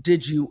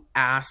 did you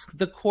ask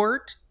the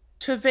court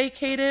to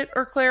vacate it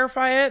or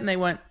clarify it? And they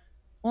went,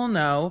 well,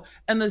 no.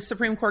 And the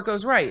Supreme Court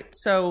goes, right.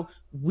 So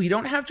we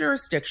don't have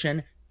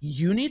jurisdiction.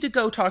 You need to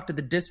go talk to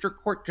the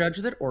district court judge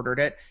that ordered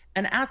it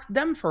and ask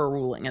them for a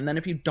ruling. And then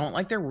if you don't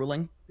like their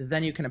ruling,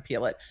 then you can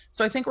appeal it.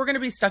 So I think we're going to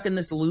be stuck in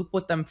this loop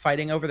with them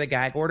fighting over the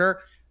gag order.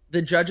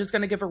 The judge is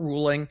going to give a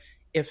ruling.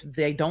 If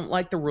they don't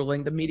like the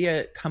ruling, the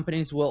media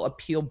companies will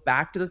appeal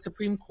back to the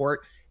Supreme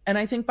Court. And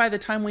I think by the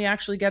time we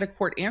actually get a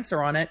court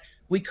answer on it,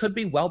 we could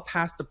be well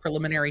past the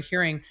preliminary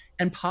hearing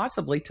and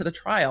possibly to the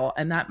trial.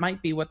 And that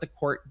might be what the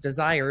court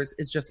desires,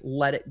 is just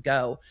let it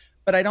go.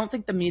 But I don't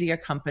think the media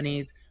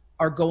companies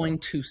are going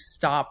to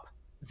stop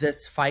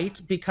this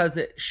fight, because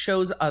it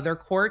shows other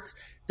courts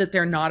that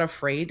they're not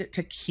afraid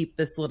to keep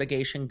this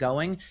litigation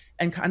going,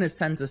 and kind of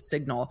sends a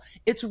signal.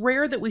 It's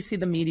rare that we see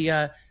the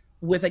media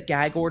with a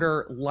gag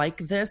order like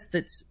this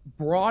that's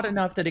broad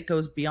enough that it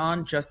goes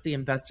beyond just the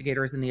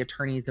investigators and the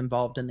attorneys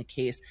involved in the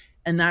case.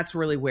 And that's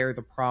really where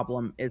the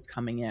problem is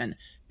coming in,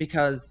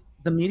 because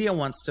the media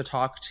wants to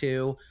talk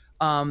to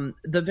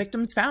the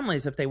victims'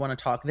 families if they want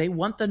to talk. They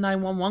want the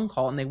 911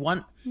 call, and they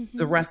want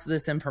the rest of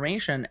this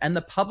information. And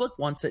the public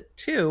wants it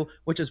too,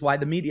 which is why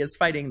the media is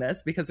fighting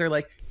this, because they're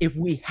like, if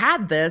we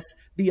had this,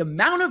 the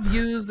amount of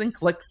views and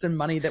clicks and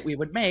money that we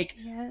would make.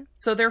 Yeah.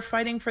 So they're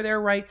fighting for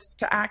their rights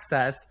to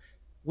access,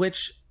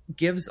 which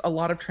gives a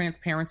lot of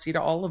transparency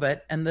to all of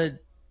it. And the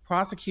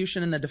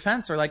prosecution and the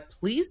defense are like,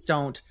 please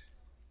don't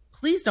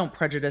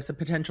prejudice a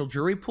potential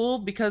jury pool,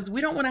 because we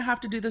don't want to have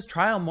to do this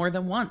trial more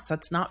than once.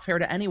 That's not fair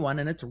to anyone,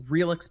 and it's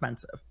real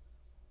expensive.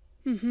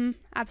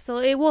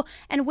 Absolutely. Well,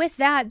 and with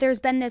that, there's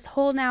been this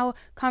whole now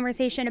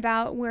conversation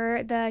about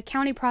where the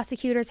county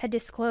prosecutors had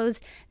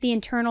disclosed the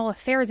internal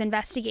affairs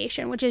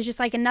investigation, which is just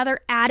like another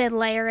added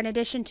layer in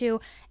addition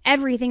to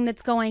everything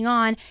that's going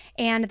on,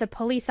 and the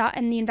police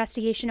and the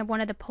investigation of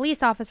one of the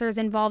police officers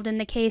involved in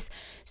the case.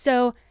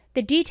 So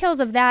the details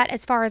of that,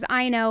 as far as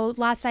I know,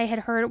 last I had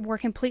heard, were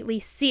completely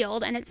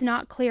sealed, and it's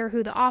not clear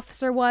who the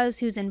officer was,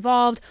 who's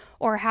involved,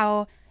 or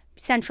how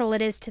central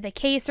it is to the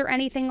case or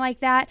anything like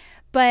that.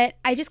 But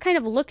I just kind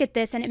of look at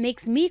this and it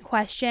makes me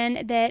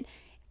question that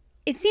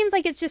it seems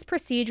like it's just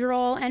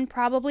procedural and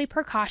probably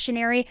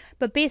precautionary,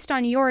 but based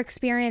on your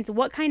experience,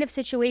 what kind of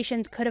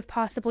situations could have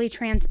possibly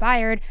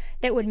transpired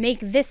that would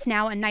make this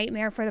now a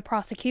nightmare for the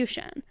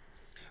prosecution?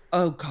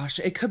 Oh gosh,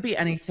 it could be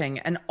anything.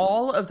 And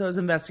all of those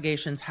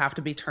investigations have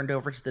to be turned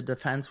over to the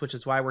defense, which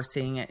is why we're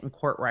seeing it in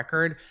court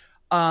record.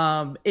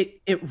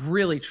 It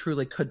really,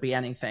 truly could be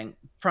anything,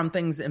 from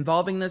things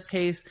involving this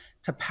case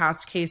to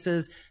past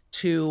cases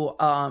to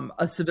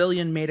a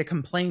civilian made a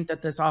complaint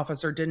that this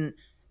officer didn't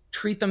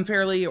treat them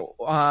fairly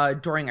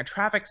during a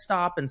traffic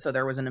stop. And so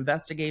there was an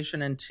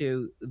investigation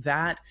into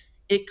that.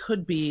 It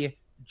could be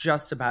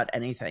just about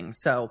anything.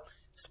 So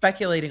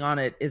speculating on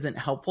it isn't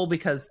helpful,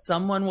 because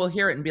someone will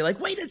hear it and be like,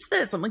 wait, it's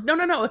this. I'm like,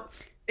 no.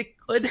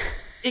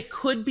 It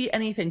could be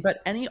anything,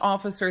 but any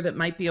officer that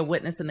might be a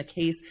witness in the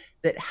case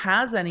that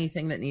has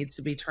anything that needs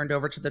to be turned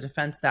over to the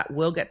defense, that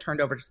will get turned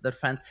over to the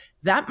defense.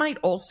 That might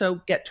also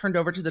get turned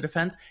over to the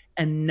defense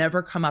and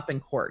never come up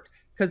in court,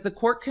 because the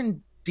court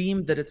can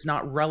deem that it's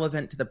not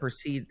relevant to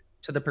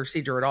the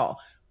procedure at all.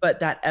 But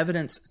that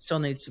evidence still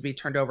needs to be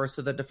turned over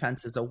so the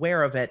defense is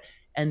aware of it.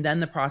 And then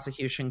the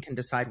prosecution can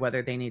decide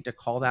whether they need to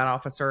call that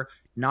officer,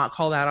 not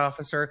call that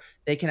officer.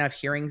 They can have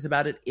hearings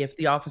about it if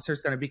the officer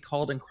is going to be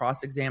called and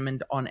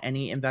cross-examined on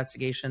any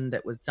investigation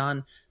that was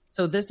done.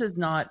 So this is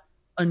not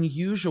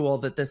unusual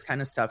that this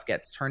kind of stuff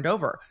gets turned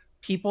over.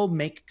 People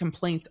make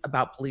complaints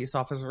about police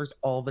officers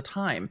all the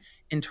time.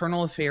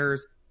 Internal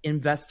Affairs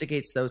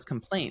investigates those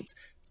complaints.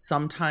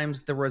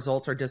 Sometimes the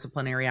results are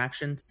disciplinary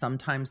action,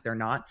 sometimes they're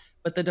not,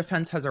 but the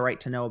defense has a right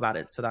to know about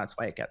it. So that's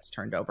why it gets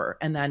turned over.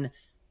 And then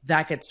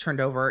that gets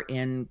turned over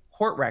in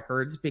court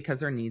records,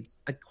 because there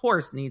needs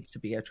to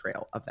be a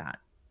trail of that.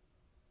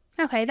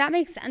 Okay, that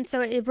makes sense.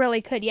 So it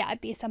really could,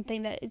 be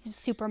something that is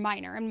super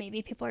minor, and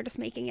maybe people are just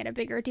making it a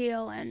bigger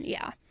deal. And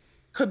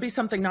could be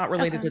something not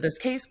related to this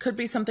case, could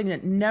be something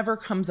that never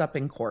comes up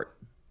in court.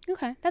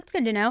 Okay, that's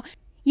good to know.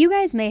 You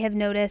guys may have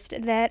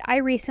noticed that I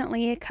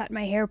recently cut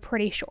my hair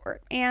pretty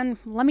short, and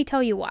let me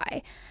tell you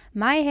why.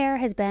 My hair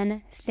has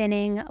been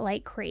thinning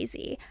like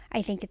crazy.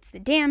 I think it's the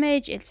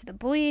damage, it's the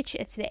bleach,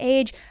 it's the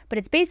age, but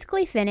it's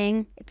basically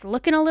thinning. It's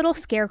looking a little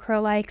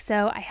scarecrow-like,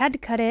 so I had to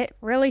cut it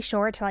really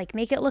short to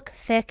make it look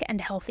thick and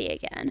healthy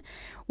again.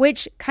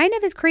 Which kind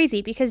of is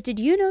crazy because did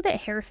you know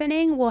that hair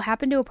thinning will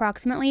happen to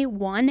approximately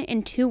 1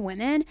 in 2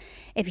 women?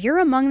 If you're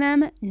among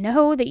them,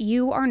 know that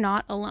you are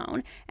not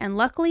alone. And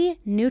luckily,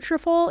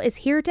 Nutrafol is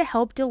here to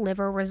help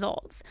deliver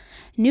results.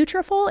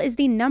 Nutrafol is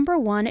the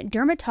 #1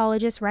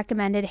 dermatologist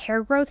recommended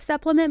hair growth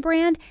supplement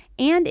brand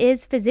and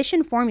is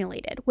physician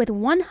formulated with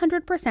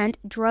 100%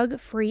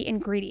 drug-free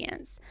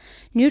ingredients.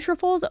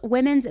 Nutrafol's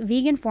women's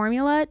vegan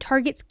formula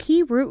targets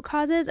key root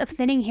causes of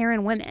thinning hair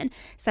in women,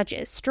 such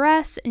as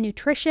stress,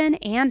 nutrition,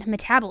 and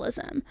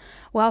metabolism.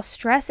 While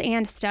stress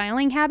and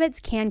styling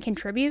habits can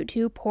contribute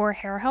to poor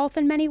hair health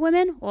in many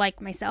women, like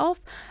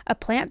myself, a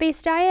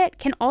plant-based diet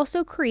can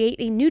also create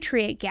a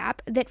nutrient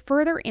gap that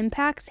further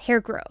impacts hair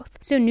growth.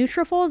 So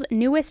Nutrafol's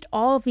newest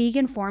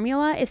all-vegan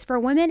formula is for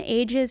women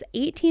ages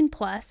 18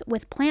 plus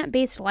with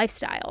plant-based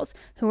lifestyles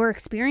who are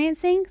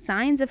experiencing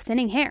signs of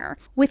thinning hair.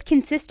 With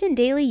consistent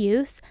daily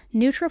use,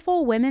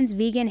 Nutrafol Women's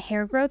Vegan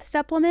Hair Growth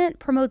Supplement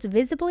promotes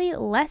visibly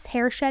less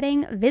hair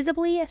shedding,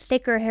 visibly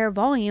thicker hair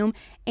volume,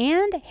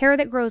 and hair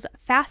that grows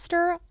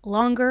faster,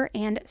 longer,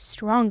 and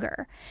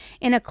stronger.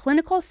 In a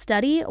clinical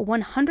study,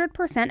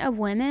 100% of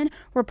women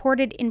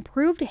reported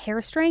improved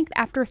hair strength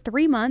after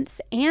 3 months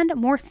and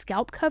more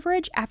scalp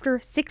coverage after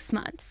 6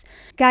 months.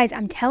 Guys,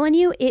 I'm telling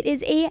you, it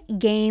is a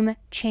game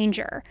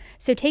changer.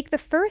 So take the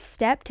first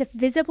step to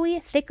visibly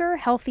thicker,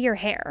 healthier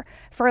hair.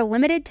 For a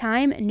limited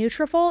time,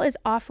 Nutrafol is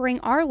offering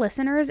our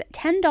listeners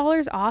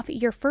 $10 off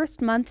your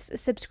first month's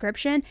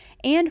subscription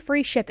and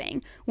free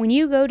shipping when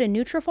you go to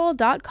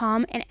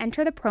Nutrafol.com and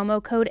enter the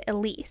promo code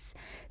ELISE.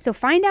 So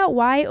find out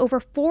why over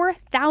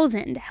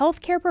 4,000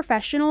 healthcare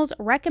professionals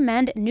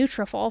recommend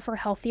Nutrafol for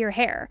healthier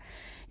hair.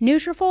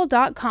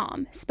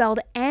 Nutrafol.com, spelled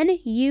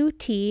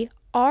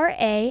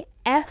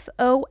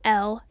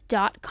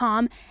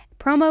Nutrafol.com,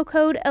 promo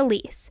code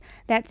ELISE.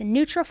 That's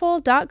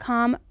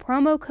Nutrafol.com,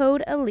 promo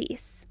code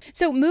ELISE.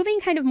 So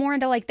moving kind of more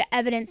into the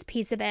evidence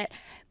piece of it,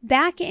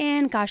 back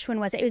in, when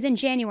was it? It was in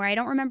January. I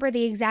don't remember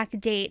the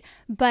exact date,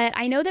 but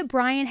I know that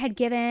Brian had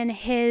given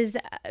his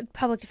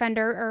public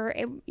defender or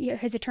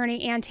his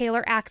attorney, Ann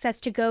Taylor, access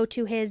to go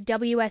to his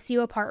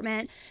WSU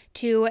apartment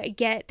to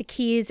get the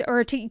keys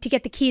or to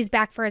get the keys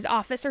back for his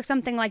office or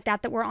something like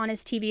that were on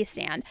his TV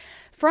stand.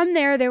 From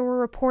there were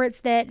reports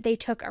that they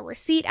took a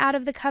receipt out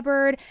of the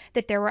cupboard,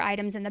 that there were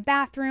items in the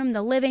bathroom,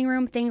 the living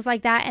room, things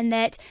like that, and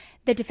that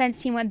the defense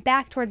team went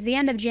back towards the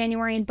end of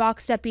January and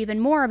boxed up even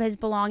more of his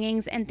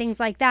belongings and things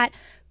like that.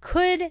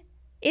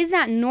 Is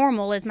that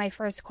normal is my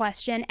first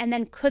question, and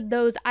then could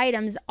those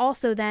items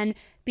also then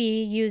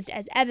be used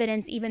as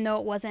evidence even though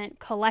it wasn't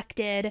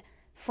collected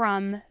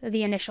from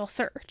the initial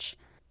search?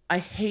 I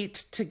hate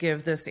to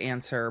give this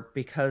answer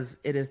because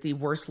it is the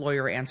worst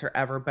lawyer answer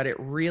ever, but it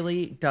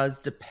really does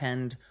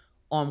depend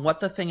on what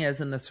the thing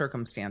is and the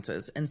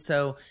circumstances. And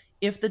so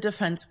if the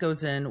defense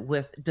goes in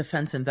with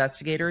defense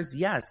investigators,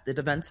 yes, the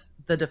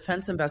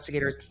defense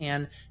investigators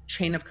can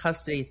chain of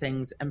custody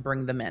things and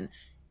bring them in.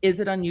 Is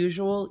it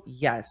unusual?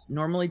 Yes.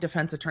 Normally,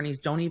 defense attorneys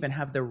don't even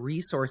have the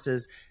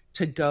resources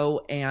to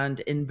go and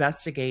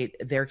investigate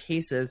their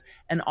cases.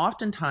 And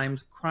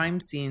oftentimes,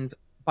 crime scenes,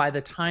 by the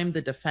time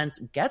the defense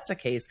gets a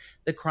case,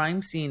 the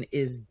crime scene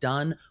is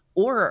done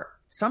or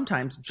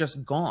sometimes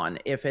just gone.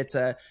 If it's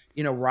a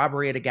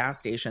robbery at a gas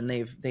station,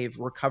 they've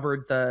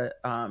recovered the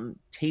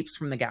tapes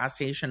from the gas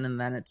station and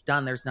then it's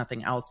done. There's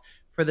nothing else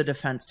for the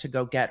defense to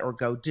go get or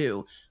go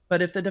do.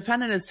 But if the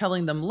defendant is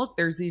telling them, look,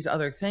 there's these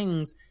other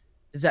things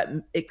that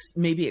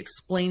maybe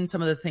explain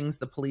some of the things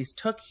the police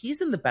took, he's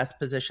in the best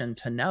position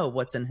to know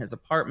what's in his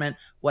apartment,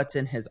 what's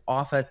in his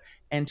office,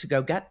 and to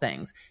go get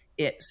things.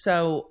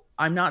 So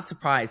I'm not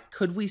surprised.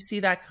 Could we see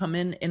that come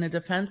in a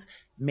defense?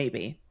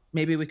 Maybe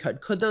we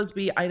could. Could those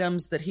be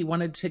items that he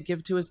wanted to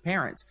give to his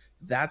parents?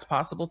 That's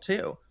possible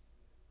too.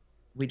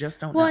 We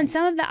just don't know. Well, and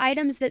some of the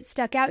items that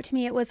stuck out to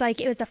me, it was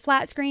a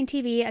flat screen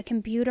TV, a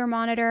computer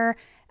monitor,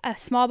 a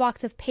small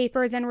box of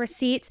papers and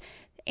receipts,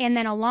 and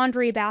then a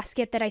laundry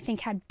basket that I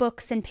think had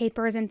books and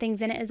papers and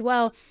things in it as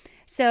well.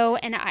 So,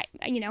 and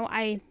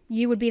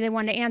you would be the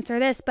one to answer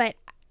this, but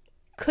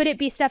could it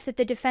be stuff that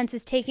the defense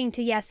is taking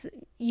to, yes,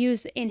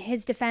 use in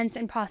his defense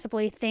and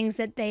possibly things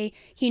that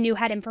he knew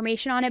had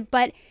information on it?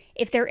 But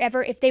if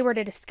they were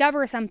to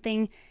discover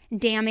something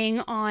damning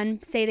on,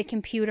 say, the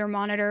computer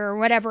monitor or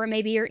whatever it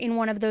may be, or in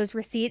one of those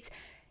receipts,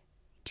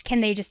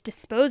 can they just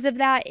dispose of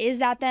that? Is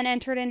that then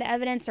entered into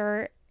evidence,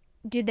 or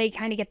do they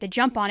kind of get the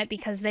jump on it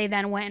because they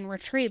then went and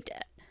retrieved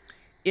it?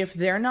 If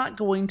they're not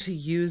going to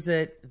use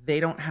it, they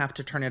don't have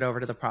to turn it over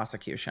to the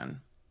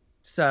prosecution.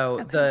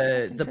 So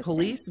the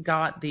police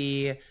got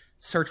the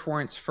search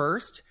warrants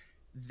first.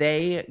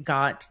 They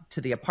got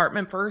to the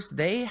apartment first.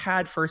 They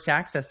had first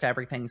access to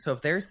everything. So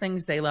if there's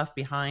things they left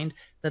behind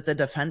that the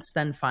defense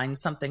then finds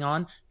something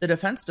on, the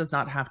defense does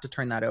not have to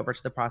turn that over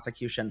to the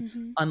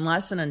prosecution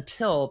unless and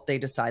until they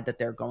decide that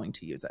they're going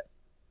to use it.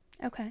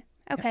 Okay.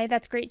 Okay,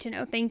 that's great to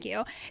know. Thank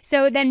you.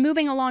 So then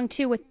moving along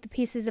too with the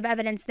pieces of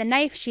evidence, the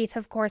knife sheath,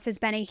 of course, has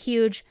been a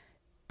huge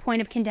point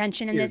of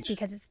contention in this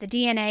because it's the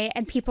DNA,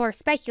 and people are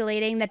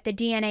speculating that the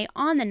DNA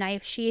on the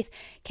knife sheath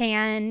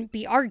can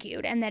be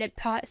argued and that it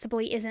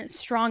possibly isn't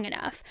strong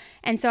enough.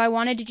 And so I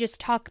wanted to just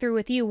talk through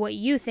with you what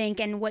you think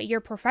and what your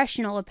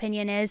professional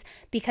opinion is,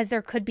 because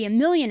there could be a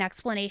million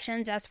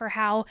explanations as for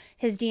how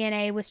his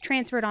DNA was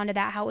transferred onto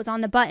that, how it was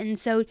on the button.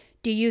 So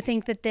do you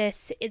think that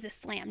this is a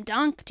slam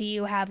dunk? Do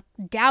you have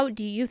doubt?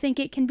 Do you think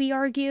it can be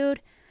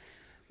argued?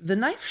 The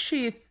knife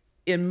sheath,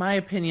 in my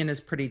opinion, is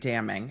pretty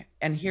damning.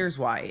 And here's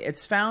why.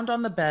 It's found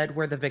on the bed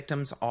where the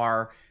victims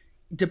are.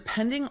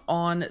 Depending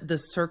on the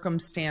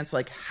circumstance,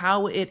 like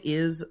how it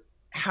is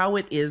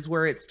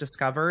where it's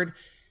discovered,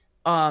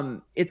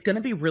 it's going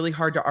to be really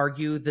hard to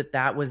argue that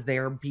that was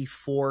there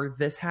before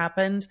this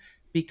happened,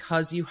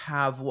 because you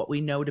have what we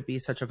know to be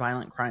such a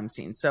violent crime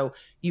scene. So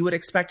you would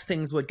expect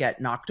things would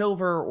get knocked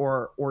over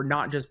or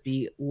not just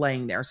be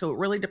laying there. So it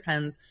really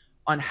depends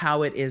on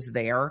how it is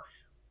there.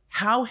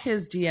 How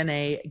his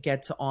DNA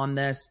gets on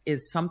this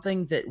is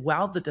something that,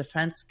 while the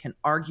defense can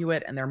argue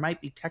it, and there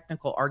might be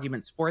technical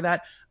arguments for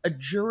that, a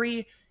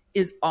jury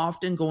is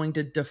often going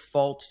to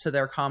default to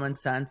their common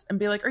sense and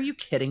be like, are you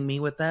kidding me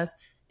with this?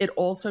 It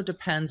also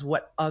depends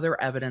what other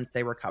evidence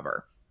they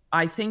recover.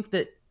 I think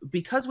that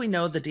because we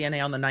know the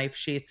DNA on the knife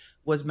sheath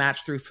was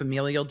matched through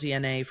familial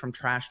DNA from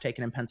trash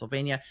taken in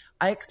Pennsylvania,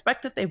 I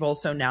expect that they've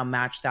also now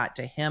matched that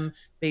to him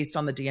based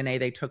on the DNA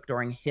they took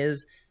during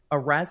his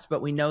arrest,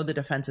 but we know the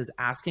defense is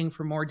asking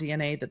for more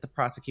DNA that the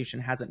prosecution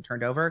hasn't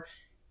turned over.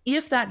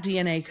 If that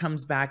DNA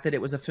comes back that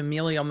it was a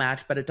familial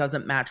match, but it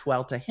doesn't match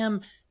well to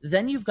him,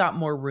 then you've got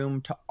more room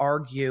to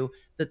argue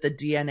that the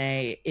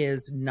DNA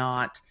is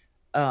not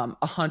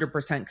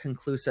 100%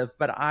 conclusive.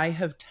 But I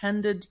have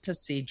tended to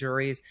see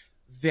juries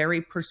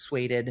very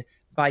persuaded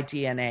by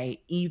DNA,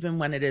 even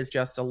when it is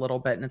just a little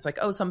bit. And it's like,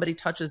 oh, somebody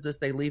touches this,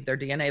 they leave their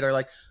DNA. They're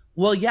like,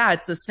 well, yeah,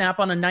 it's the snap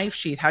on a knife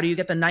sheath. How do you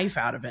get the knife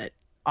out of it?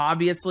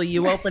 Obviously,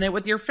 you open it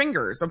with your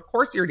fingers. Of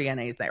course, your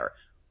DNA is there.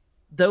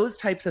 Those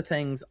types of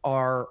things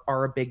are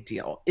a big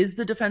deal. Is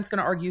the defense going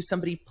to argue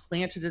somebody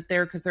planted it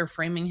there because they're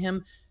framing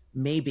him?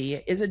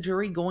 Maybe. Is a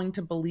jury going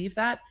to believe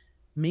that?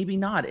 Maybe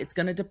not. It's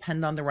going to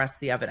depend on the rest of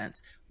the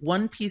evidence.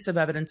 One piece of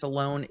evidence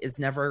alone is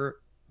never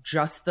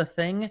just the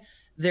thing.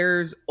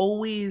 There's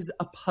always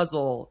a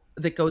puzzle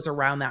that goes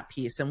around that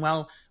piece. And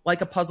well,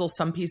 like a puzzle,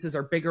 some pieces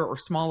are bigger or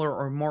smaller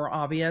or more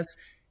obvious.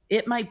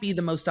 It might be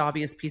the most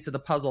obvious piece of the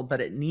puzzle, but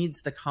it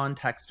needs the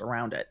context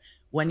around it.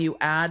 When you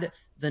add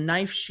the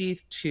knife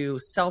sheath to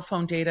cell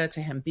phone data,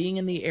 to him being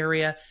in the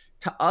area,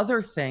 to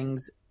other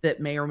things that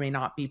may or may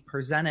not be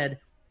presented,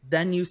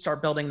 then you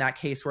start building that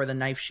case where the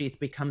knife sheath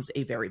becomes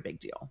a very big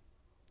deal.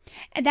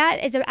 And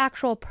that is an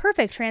actual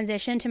perfect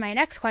transition to my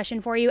next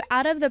question for you.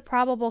 Out of the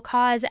probable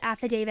cause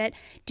affidavit,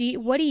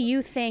 what do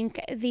you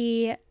think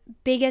the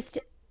biggest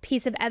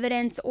piece of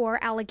evidence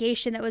or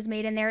allegation that was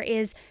made in there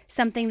is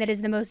something that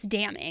is the most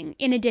damning,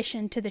 in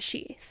addition to the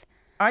sheath?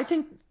 I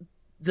think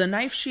the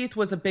knife sheath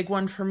was a big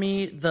one for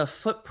me. The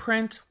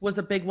footprint was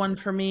a big one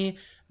for me.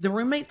 The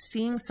roommate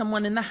seeing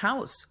someone in the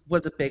house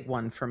was a big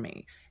one for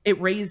me. It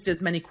raised as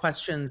many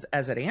questions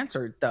as it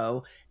answered,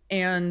 though.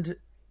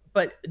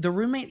 But the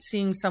roommate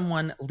seeing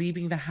someone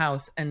leaving the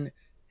house and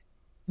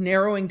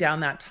narrowing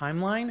down that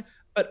timeline,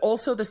 but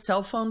also the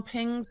cell phone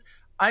pings.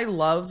 I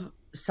love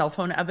cell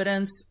phone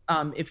evidence.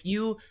 If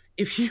you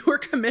are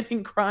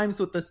committing crimes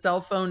with the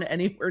cell phone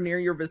anywhere near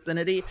your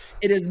vicinity,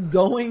 it is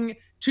going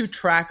to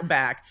track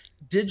back.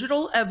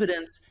 Digital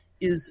evidence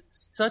is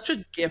such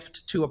a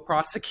gift to a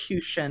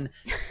prosecution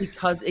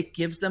because it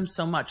gives them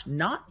so much,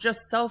 not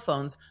just cell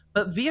phones,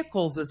 but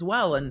vehicles as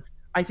well. And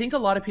I think a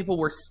lot of people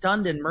were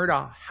stunned in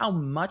Murdaugh how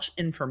much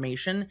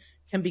information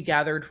can be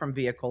gathered from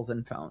vehicles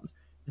and phones.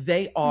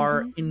 They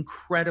are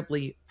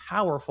incredibly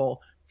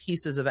powerful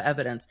pieces of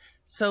evidence.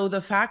 So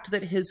the fact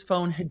that his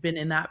phone had been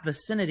in that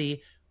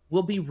vicinity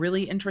will be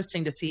really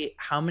interesting to see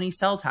how many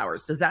cell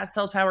towers. Does that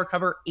cell tower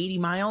cover 80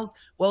 miles?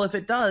 Well, if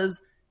it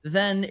does,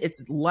 then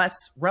it's less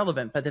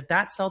relevant. But if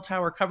that cell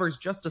tower covers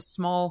just a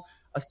small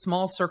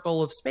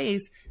circle of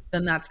space,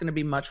 then that's going to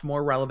be much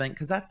more relevant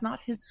because that's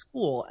not his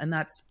school. And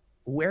that's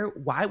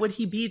why would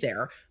he be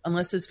there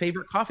unless his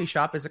favorite coffee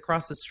shop is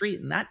across the street?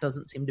 And that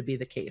doesn't seem to be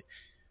the case.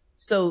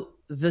 So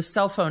the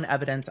cell phone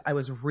evidence I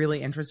was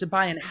really interested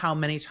by, and how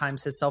many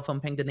times his cell phone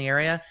pinged in the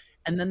area.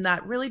 And then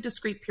that really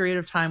discrete period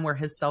of time where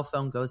his cell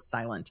phone goes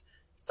silent.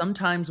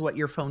 Sometimes what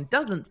your phone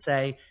doesn't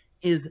say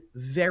is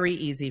very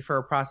easy for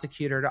a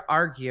prosecutor to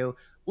argue,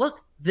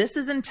 look, this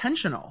is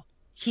intentional.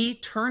 He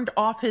turned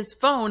off his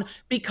phone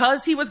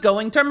because he was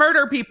going to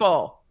murder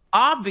people.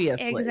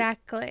 Obviously.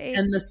 Exactly.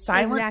 And the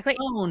silent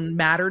phone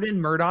mattered in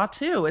Murdaugh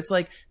too. It's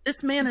like,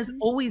 this man is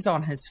always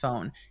on his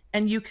phone.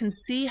 And you can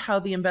see how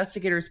the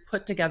investigators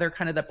put together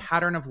kind of the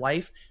pattern of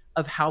life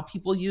of how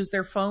people use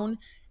their phone.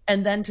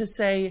 And then to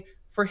say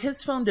for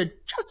his phone to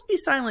just be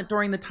silent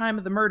during the time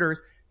of the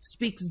murders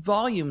speaks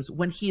volumes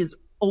when he is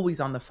always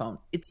on the phone.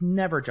 It's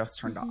never just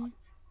turned off.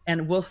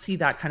 And we'll see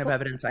that kind of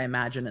evidence, I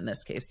imagine, in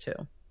this case too.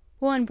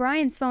 Well, and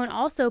Brian's phone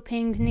also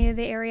pinged near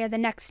the area the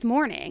next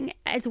morning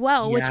as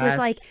well, which was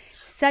like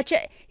such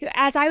a,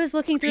 as I was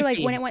looking through, like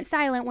when it went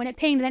silent, when it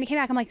pinged, then it came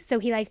back, I'm like, so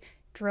he like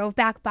drove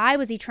back by?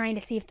 Was he trying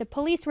to see if the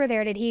police were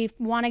there? Did he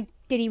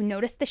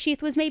notice the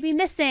sheath was maybe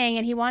missing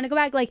and he wanted to go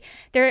back? Like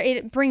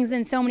it brings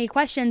in so many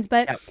questions,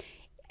 but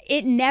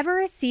it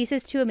never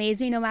ceases to amaze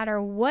me, no matter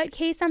what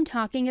case I'm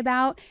talking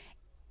about,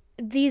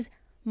 these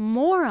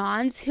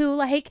morons who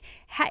like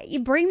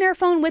bring their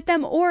phone with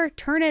them or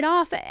turn it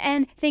off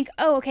and think,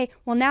 oh, okay,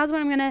 well, now's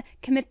when I'm going to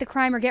commit the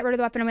crime or get rid of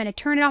the weapon. I'm going to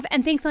turn it off,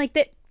 and think like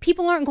that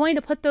people aren't going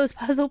to put those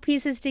puzzle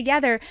pieces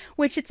together,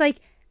 which it's like,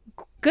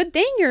 good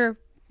thing you're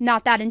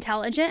not that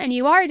intelligent and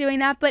you are doing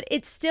that. But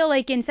it's still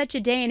like in such a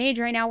day and age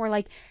right now where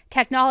like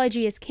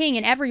technology is king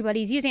and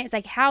everybody's using it. It's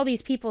like how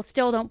these people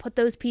still don't put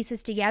those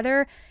pieces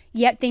together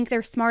yet think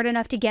they're smart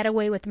enough to get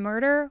away with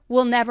murder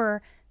will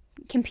never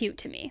compute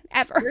to me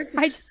ever.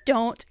 I just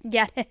don't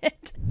get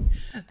it.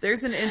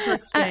 There's an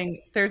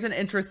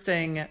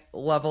interesting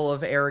level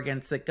of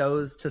arrogance that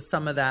goes to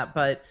some of that,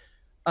 but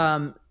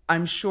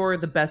I'm sure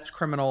the best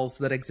criminals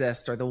that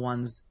exist are the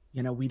ones,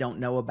 we don't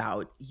know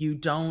about. You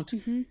don't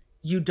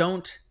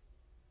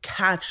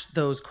catch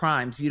those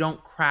crimes. You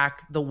don't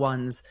crack the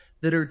ones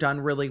that are done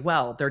really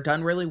well. They're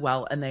done really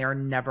well and they are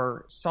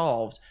never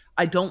solved.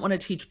 I don't want to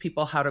teach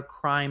people how to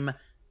crime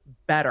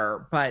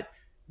better, but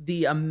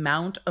the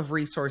amount of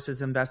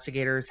resources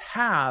investigators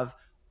have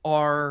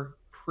are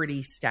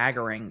pretty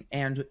staggering.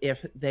 And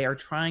if they are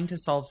trying to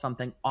solve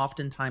something,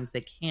 oftentimes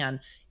they can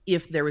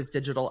if there is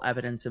digital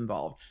evidence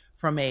involved.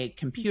 From a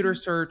computer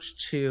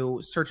search to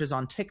searches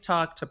on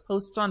TikTok to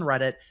posts on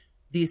Reddit,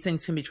 these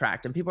things can be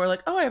tracked. And people are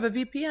like, oh, I have a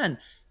VPN.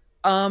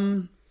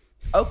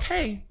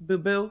 Okay,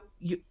 boo-boo.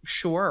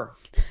 Sure,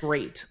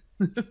 great.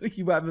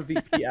 You have a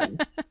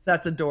VPN.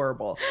 That's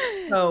adorable.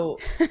 So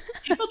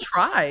people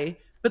try.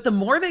 But the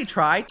more they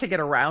try to get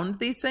around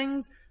these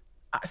things,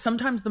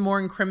 sometimes the more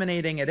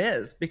incriminating it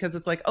is, because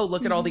it's like, oh,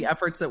 look at all the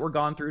efforts that were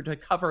gone through to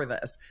cover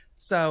this.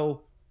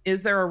 So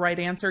is there a right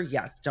answer?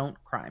 Yes,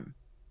 don't crime.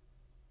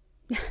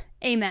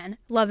 Amen.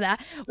 Love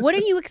that. What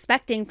are you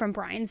expecting from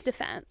Brian's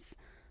defense?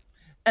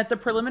 At the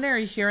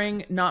preliminary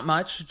hearing, not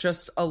much,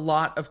 just a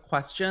lot of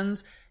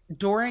questions.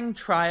 During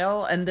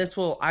trial, and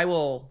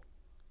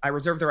I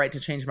reserve the right to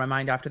change my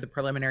mind after the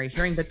preliminary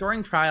hearing, but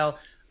during trial,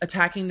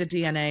 attacking the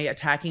DNA,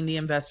 attacking the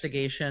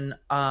investigation,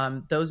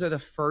 those are the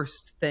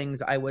first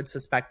things I would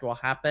suspect will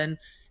happen.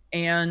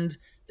 And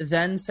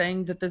then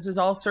saying that this is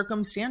all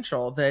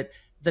circumstantial, that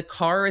the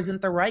car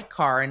isn't the right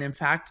car. And in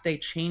fact, they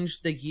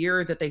changed the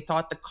year that they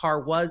thought the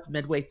car was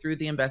midway through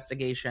the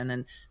investigation.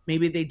 And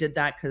maybe they did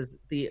that because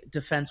the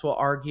defense will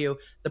argue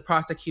the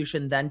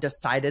prosecution then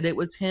decided it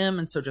was him,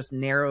 and so just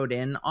narrowed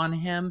in on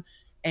him.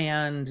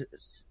 And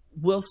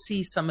we'll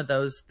see some of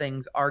those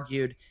things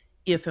argued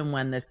if and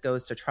when this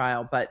goes to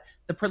trial. But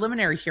the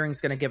preliminary hearing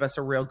is going to give us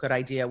a real good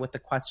idea with the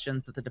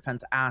questions that the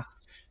defense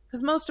asks,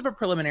 because most of a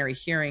preliminary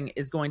hearing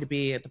is going to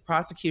be the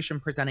prosecution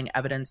presenting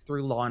evidence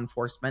through law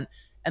enforcement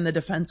and the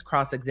defense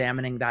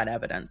cross-examining that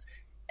evidence.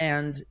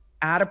 And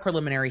at a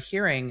preliminary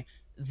hearing,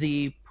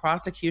 the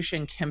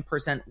prosecution can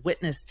present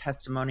witness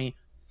testimony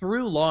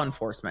through law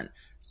enforcement.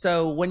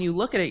 So when you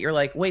look at it, you're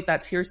like, wait,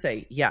 that's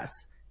hearsay. Yes,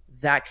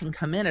 that can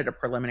come in at a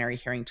preliminary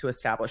hearing to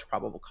establish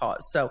probable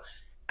cause. So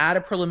at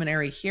a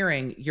preliminary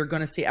hearing, you're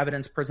going to see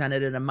evidence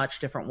presented in a much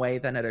different way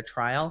than at a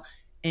trial.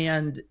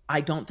 And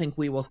I don't think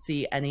we will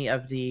see any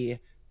of the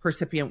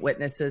percipient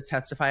witnesses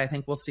testify. I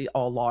think we'll see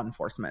all law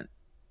enforcement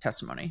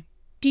testimony.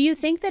 Do you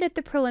think that at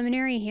the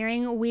preliminary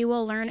hearing, we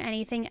will learn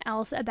anything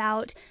else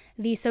about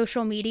the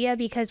social media?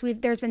 Because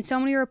there's been so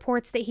many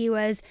reports that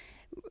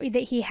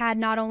he had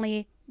not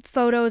only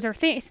photos or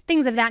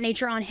things of that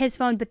nature on his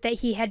phone, but that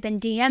he had been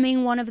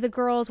DMing one of the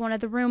girls, one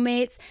of the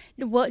roommates.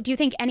 Do you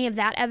think any of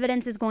that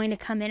evidence is going to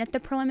come in at the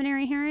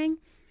preliminary hearing?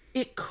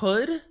 It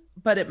could,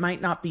 but it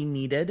might not be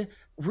needed.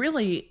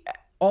 Really,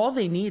 all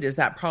they need is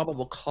that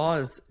probable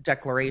cause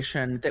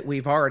declaration that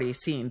we've already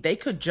seen. They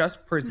could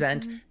just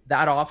present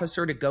that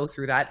officer to go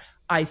through that.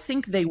 I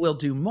think they will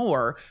do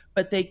more,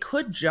 but they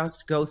could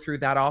just go through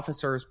that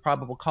officer's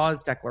probable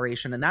cause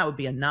declaration, and that would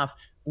be enough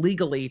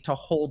legally to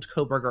hold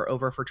Kohberger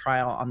over for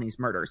trial on these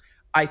murders.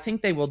 I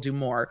think they will do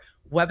more.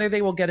 Whether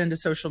they will get into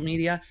social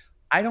media,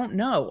 I don't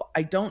know.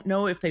 I don't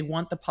know if they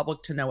want the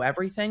public to know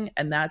everything,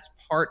 and that's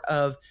part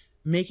of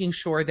making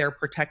sure they're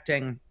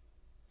protecting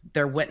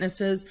their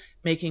witnesses,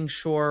 making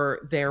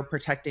sure they're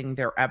protecting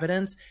their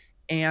evidence.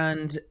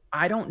 And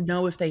I don't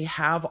know if they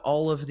have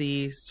all of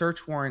the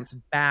search warrants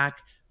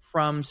back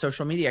from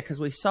social media, because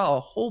we saw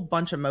a whole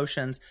bunch of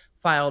motions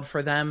filed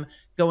for them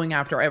going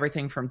after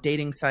everything from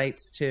dating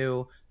sites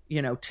to,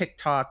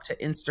 TikTok to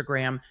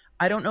Instagram.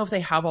 I don't know if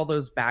they have all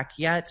those back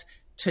yet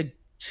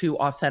to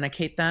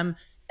authenticate them.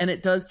 And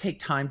it does take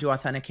time to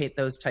authenticate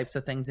those types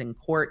of things in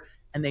court.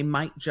 and they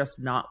might just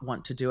not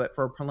want to do it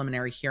for a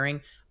preliminary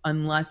hearing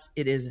unless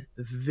it is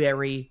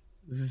very,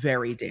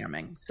 very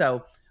damning.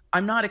 So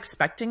I'm not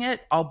expecting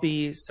it. I'll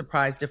be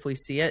surprised if we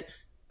see it,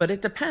 but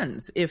it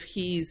depends. If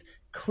he's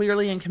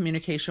clearly in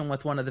communication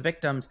with one of the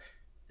victims,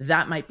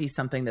 that might be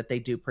something that they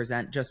do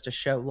present just to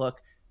show,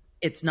 look,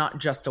 it's not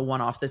just a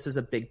one-off. This is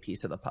a big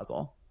piece of the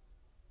puzzle.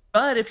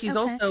 But if he's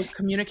also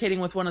communicating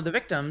with one of the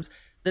victims,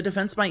 the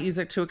defense might use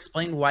it to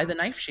explain why the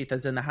knife sheath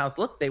is in the house.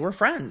 Look, they were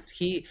friends.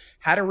 He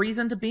had a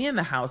reason to be in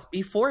the house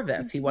before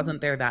this. He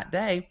wasn't there that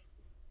day.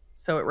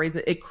 So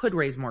it could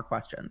raise more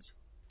questions.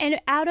 And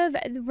out of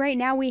right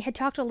now, we had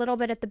talked a little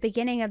bit at the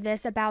beginning of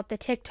this about the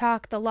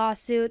TikTok, the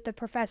lawsuit, the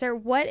professor.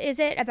 What is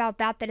it about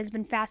that has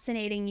been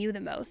fascinating you the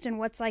most? And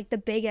what's like the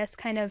biggest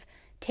kind of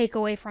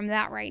takeaway from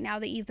that right now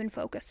that you've been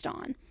focused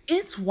on?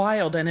 It's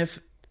wild. And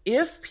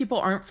if people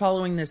aren't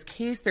following this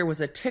case, there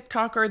was a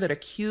TikToker that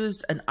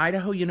accused an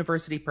Idaho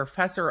University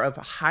professor of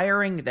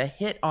hiring the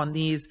hit on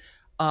these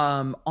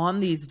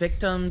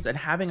victims and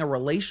having a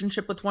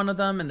relationship with one of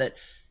them, and that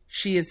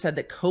she has said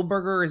that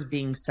Koberger is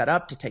being set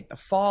up to take the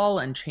fall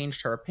and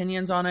changed her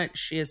opinions on it.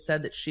 She has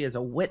said that she is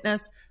a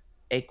witness,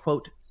 a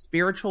quote,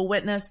 spiritual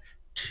witness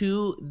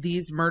to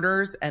these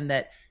murders, and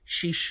that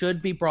she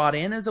should be brought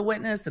in as a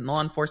witness and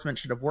law enforcement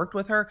should have worked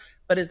with her,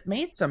 but has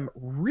made some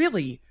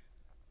really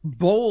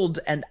bold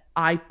and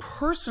I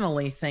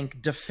personally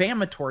think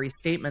defamatory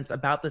statements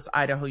about this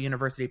Idaho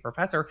University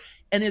professor,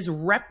 and is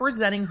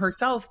representing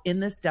herself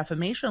in this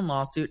defamation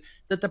lawsuit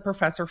that the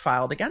professor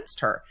filed against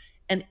her.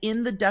 And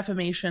in the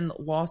defamation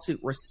lawsuit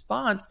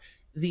response,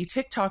 the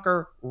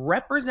TikToker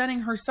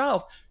representing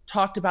herself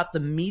talked about the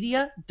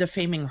media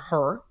defaming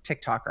her,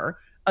 TikToker,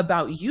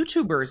 about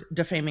YouTubers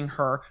defaming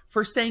her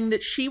for saying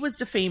that she was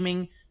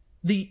defaming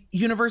the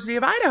University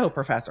of Idaho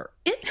professor.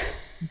 It's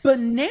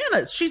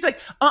bananas. She's like,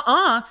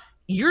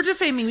 you're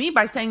defaming me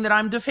by saying that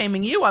I'm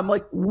defaming you. I'm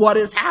like, what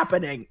is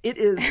happening? It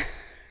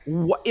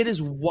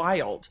is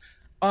wild.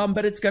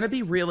 But it's going to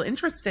be real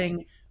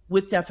interesting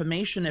with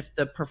defamation if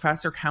the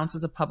professor counts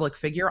as a public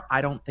figure.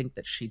 I don't think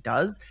that she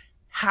does.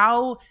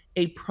 How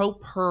a pro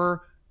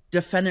per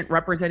defendant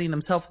representing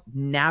themselves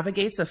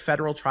navigates a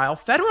federal trial.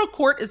 Federal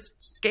court is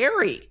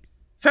scary.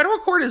 Federal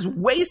court is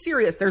way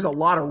serious. There's a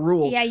lot of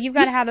rules. Yeah, you've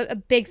got to have a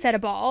big set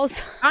of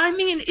balls. I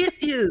mean, it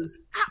is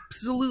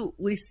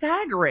absolutely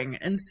staggering.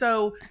 And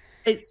so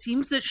it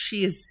seems that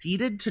she is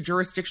ceded to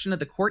jurisdiction of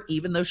the court,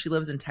 even though she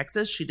lives in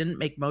Texas. She didn't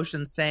make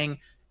motions saying,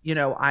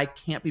 I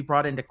can't be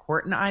brought into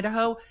court in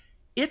Idaho.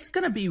 It's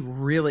going to be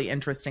really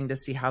interesting to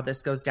see how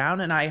this goes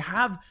down. And I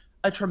have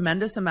a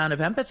tremendous amount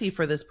of empathy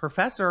for this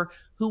professor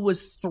who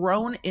was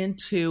thrown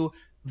into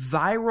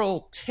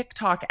viral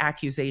TikTok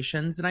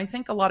accusations. And I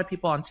think a lot of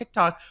people on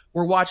TikTok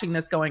were watching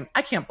this going,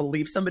 I can't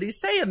believe somebody's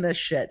saying this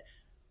shit.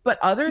 But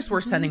others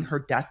were sending her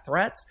death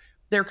threats.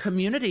 Their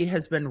community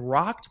has been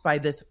rocked by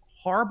this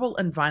horrible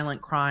and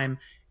violent crime.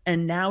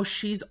 And now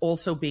she's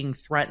also being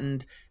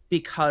threatened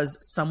because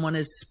someone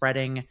is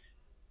spreading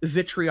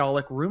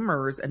vitriolic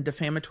rumors and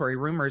defamatory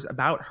rumors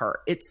about her.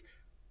 It's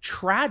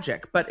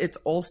tragic, but it's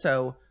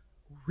also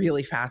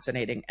really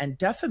fascinating. And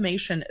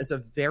defamation is a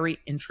very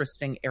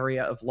interesting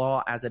area of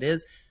law as it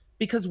is,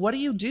 because what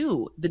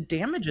do? The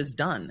damage is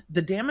done.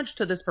 The damage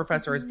to this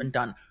professor has been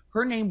done.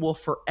 Her name will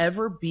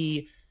forever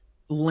be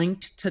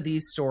linked to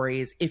these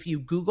stories. If you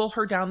Google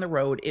her down the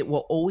road, it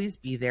will always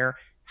be there.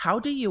 How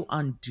do you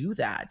undo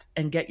that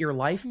and get your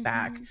life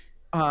back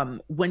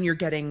when you're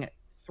getting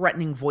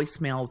threatening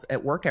voicemails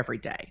at work every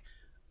day?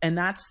 And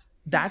that's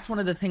one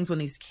of the things when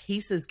these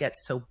cases get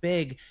so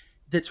big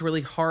that's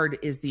really hard,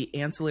 is the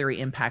ancillary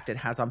impact it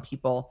has on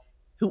people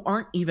who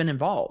aren't even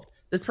involved.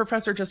 This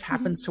professor just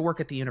happens to work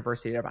at the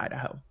University of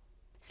Idaho.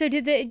 So do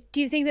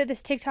you think that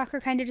this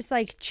TikToker kind of just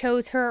like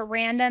chose her at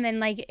random and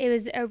like it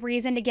was a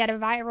reason to get a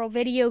viral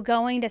video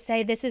going to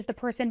say this is the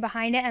person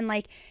behind it, and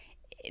like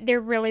there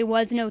really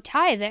was no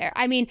tie there?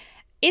 I mean,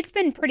 it's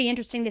been pretty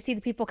interesting to see the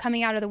people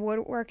coming out of the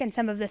woodwork and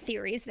some of the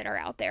theories that are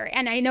out there.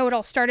 And I know it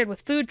all started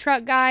with food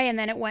truck guy, and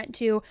then it went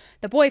to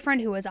the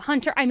boyfriend who was a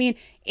hunter. I mean,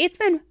 it's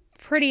been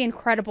pretty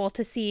incredible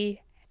to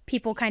see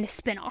people kind of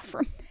spin off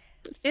from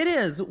this. It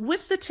is.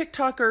 With the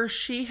TikToker,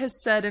 she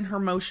has said in her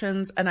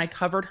motions, and I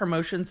covered her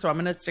motions, so I'm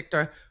going to stick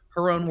to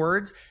her own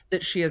words,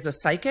 that she is a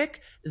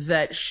psychic,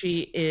 that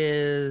she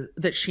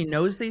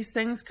knows these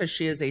things because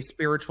she is a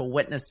spiritual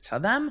witness to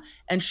them,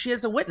 and she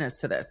is a witness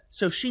to this.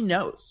 So she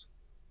knows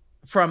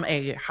from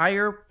a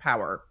higher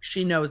power.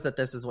 She knows that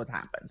this is what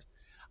happened.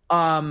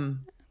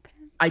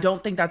 I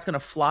don't think that's going to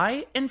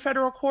fly in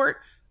federal court,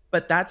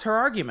 but that's her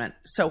argument.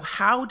 So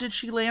how did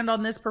she land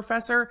on this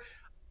professor?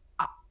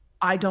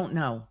 I don't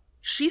know.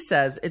 She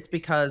says it's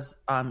because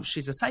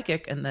she's a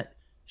psychic and that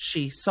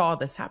she saw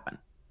this happen.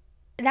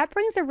 That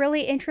brings a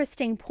really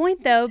interesting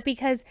point, though,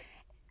 because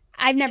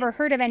I've never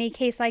heard of any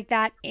case like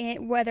that,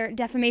 whether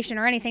defamation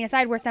or anything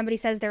aside, where somebody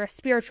says they're a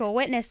spiritual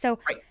witness. So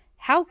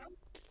how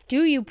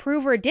do you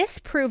prove or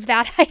disprove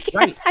that? I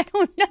guess I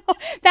don't know.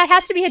 That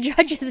has to be a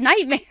judge's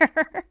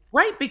nightmare.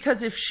 Right,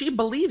 because if she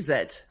believes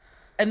it,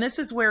 and this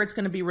is where it's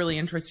going to be really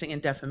interesting in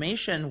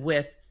defamation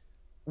with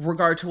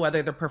regard to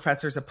whether the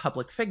professor's a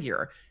public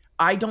figure.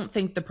 I don't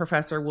think the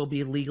professor will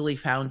be legally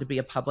found to be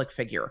a public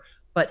figure.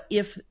 But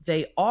if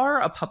they are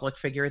a public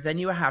figure, then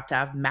you have to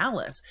have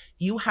malice.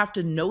 You have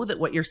to know that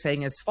what you're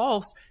saying is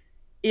false.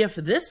 If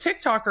this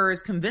TikToker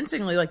is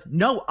convincingly like,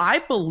 no, I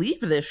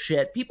believe this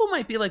shit, people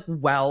might be like,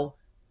 well,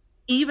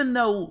 even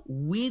though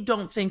we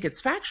don't think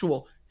it's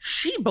factual,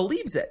 she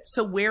believes it.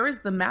 So where is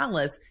the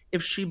malice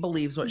if she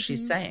believes what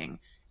she's saying?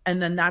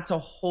 And then that's a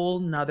whole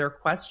nother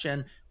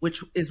question,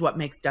 which is what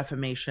makes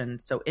defamation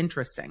so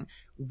interesting.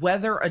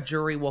 Whether a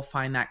jury will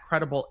find that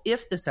credible,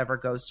 if this ever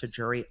goes to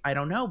jury, I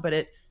don't know,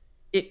 but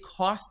it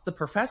costs the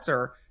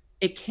professor,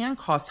 it can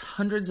cost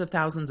hundreds of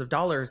thousands of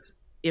dollars,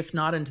 if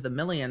not into the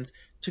millions,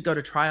 to go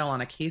to trial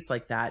on a case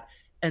like that.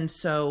 And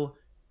so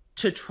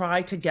to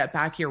try to get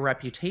back your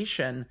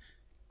reputation,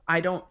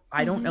 I don't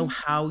know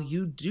how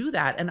you do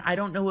that. And I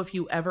don't know if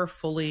you ever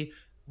fully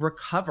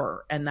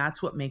recover. And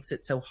that's what makes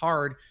it so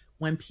hard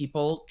when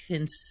people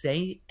can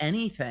say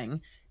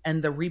anything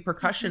and the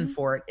repercussion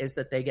for it is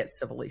that they get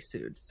civilly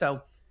sued.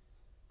 So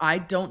I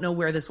don't know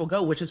where this will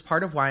go, which is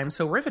part of why I'm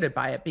so riveted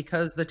by it,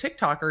 because the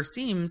TikToker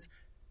seems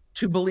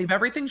to believe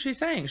everything she's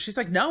saying. She's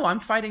like, no, I'm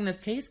fighting this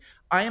case.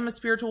 I am a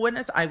spiritual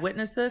witness. I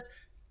witnessed this.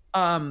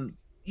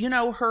 You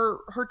know,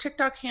 her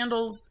TikTok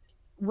handles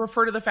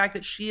refer to the fact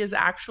that she is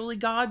actually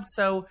God.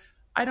 So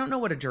I don't know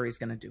what a jury's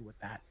going to do with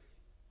that.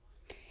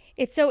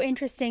 It's so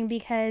interesting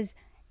because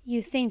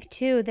you think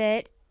too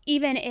that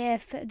even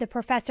if the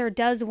professor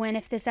does win,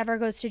 if this ever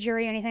goes to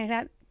jury or anything like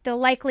that, the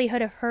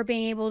likelihood of her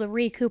being able to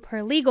recoup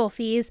her legal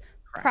fees,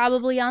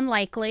 probably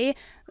unlikely,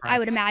 I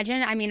would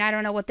imagine. I mean, I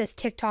don't know what this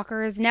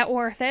TikToker's net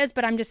worth is,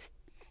 but I'm just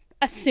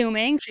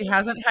assuming. She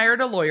hasn't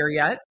hired a lawyer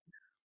yet.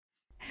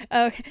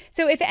 Okay.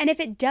 So if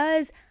it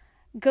does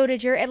go to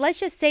jury, let's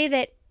just say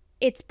that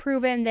it's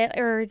proven that,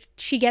 or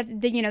she gets,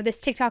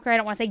 this TikToker, I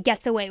don't want to say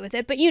gets away with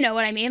it, but you know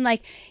what I mean?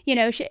 Like,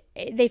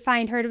 they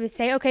find her to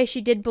say, okay,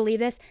 she did believe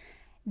this.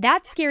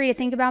 That's scary to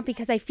think about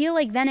because I feel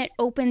like then it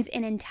opens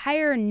an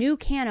entire new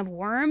can of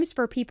worms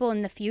for people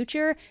in the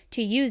future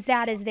to use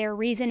that as their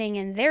reasoning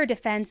and their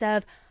defense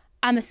of,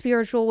 I'm a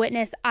spiritual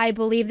witness, I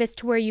believe this,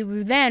 to where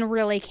you then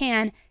really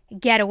can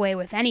get away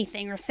with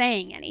anything or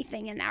saying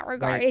anything in that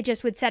regard. Right. It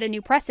just would set a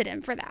new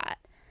precedent for that.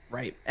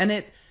 Right. And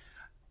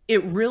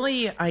it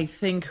really, I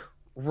think,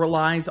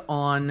 relies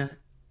on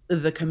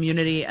the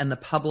community and the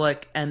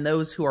public and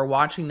those who are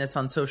watching this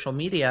on social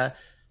media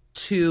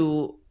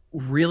to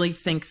really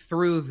think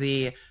through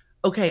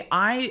okay,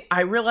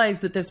 I realize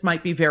that this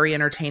might be very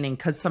entertaining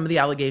because some of the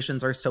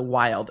allegations are so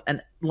wild.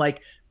 And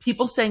like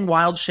people saying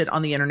wild shit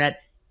on the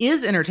internet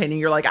is entertaining.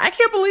 You're like, I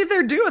can't believe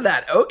they're doing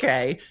that.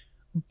 Okay.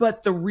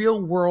 But the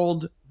real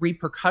world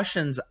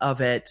repercussions of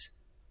it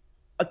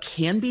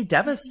can be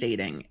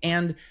devastating.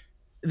 And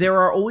there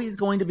are always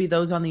going to be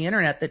those on the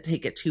internet that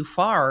take it too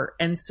far.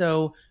 And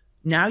so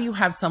now you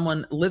have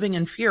someone living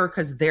in fear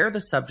because they're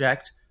the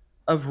subject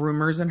of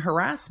rumors and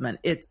harassment.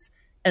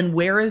 And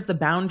where is the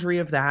boundary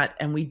of that?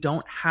 And we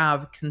don't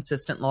have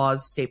consistent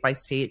laws state by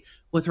state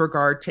with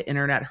regard to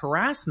internet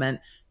harassment,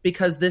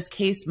 because this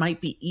case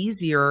might be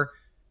easier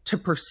to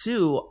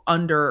pursue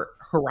under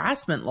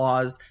harassment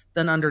laws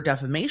than under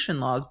defamation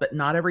laws. But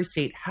not every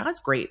state has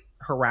great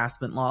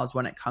harassment laws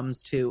when it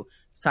comes to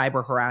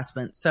cyber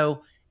harassment.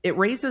 So it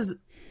raises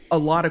a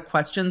lot of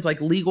questions, like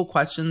legal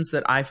questions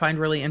that I find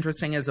really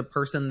interesting as a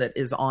person that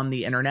is on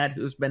the internet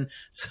who's been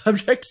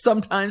subject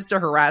sometimes to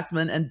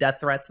harassment and death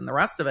threats and the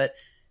rest of it.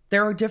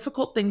 There are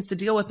difficult things to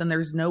deal with, and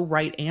there's no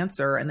right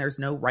answer and there's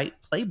no right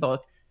playbook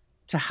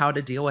to how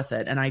to deal with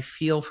it. And I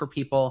feel for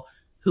people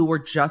who were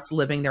just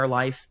living their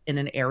life in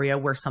an area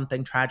where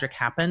something tragic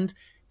happened,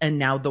 and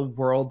now the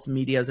world's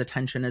media's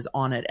attention is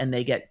on it and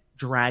they get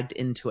dragged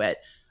into it.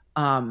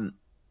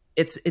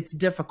 It's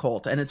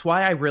difficult. And it's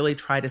why I really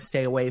try to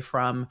stay away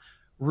from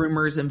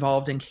rumors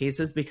involved in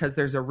cases, because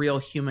there's a real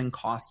human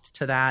cost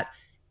to that.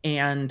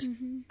 And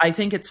I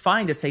think it's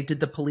fine to say, did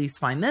the police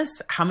find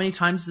this? How many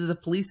times did the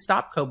police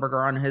stop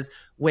Koberger on his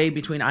way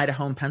between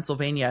Idaho and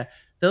Pennsylvania?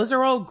 Those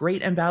are all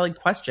great and valid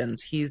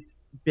questions. He's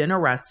been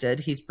arrested.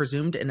 He's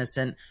presumed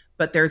innocent,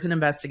 but there's an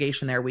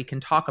investigation there we can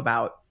talk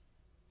about.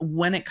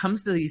 When it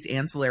comes to these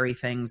ancillary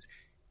things,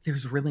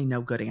 there's really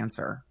no good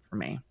answer for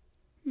me.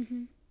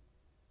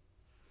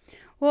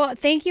 Well,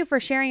 thank you for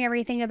sharing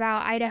everything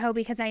about Idaho,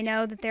 because I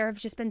know that there have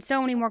just been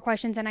so many more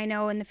questions, and I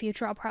know in the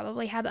future I'll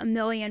probably have a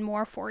million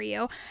more for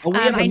you.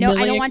 I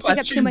don't want to take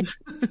up too much.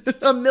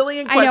 A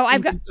million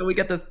questions until we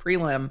get this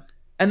prelim.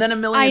 And then a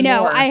million more. I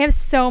know. I have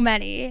so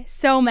many.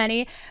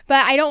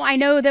 But I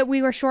know that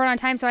we were short on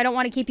time, so I don't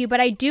want to keep you. But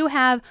I do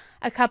have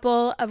a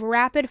couple of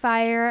rapid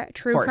fire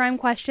true crime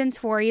questions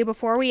for you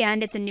before we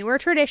end. It's a newer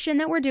tradition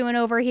that we're doing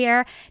over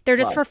here. They're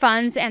just for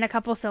funs and a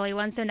couple silly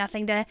ones, so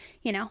nothing to,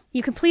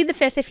 you can plead the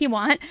fifth if you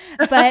want.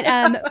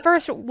 But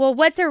first, well,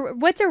 what's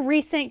a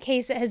recent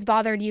case that has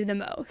bothered you the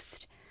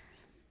most?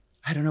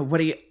 I don't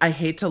know. I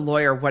hate to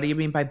lawyer. What do you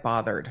mean by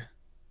bothered?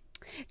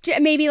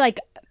 Maybe like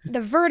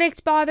the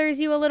verdict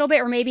bothers you a little bit,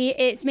 or maybe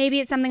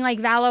it's something like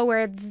Vallow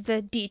where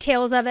the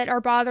details of it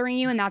are bothering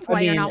you, and that's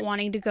why you're not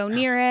wanting to go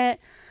near it.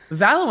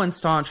 Vallow and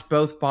Staunch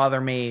both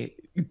bother me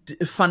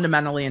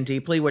fundamentally and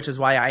deeply, which is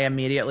why I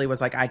immediately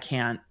was like, I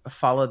can't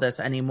follow this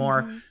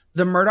anymore.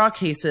 The Murdaugh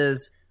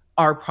cases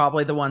are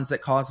probably the ones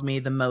that cause me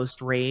the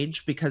most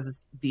rage,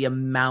 because the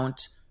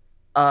amount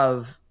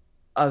of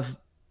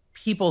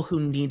people who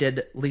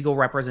needed legal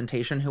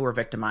representation who were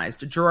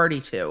victimized.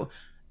 Girardi too.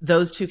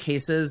 Those two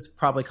cases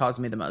probably caused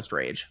me the most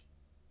rage.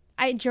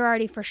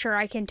 Girardi for sure.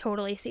 I can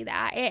totally see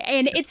that.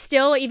 And it's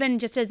still, even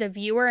just as a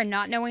viewer and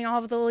not knowing all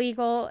of the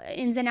legal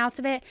ins and outs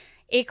of it,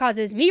 it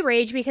causes me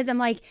rage, because I'm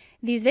like,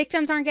 these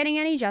victims aren't getting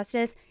any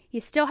justice. You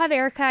still have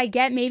Erica. I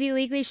get maybe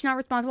legally she's not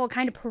responsible,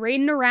 kind of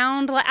parading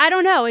around. Like, I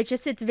don't know.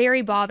 It's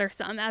very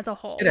bothersome as a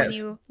whole when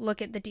you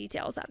look at the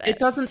details of it. It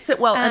doesn't sit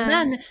well. And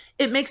then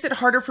it makes it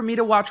harder for me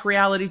to watch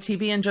reality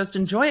TV and just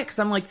enjoy it, because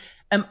I'm like,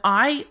 am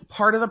I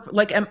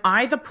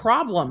the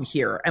problem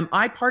here? Am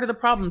I part of the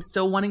problem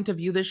still wanting to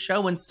view this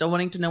show and still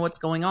wanting to know what's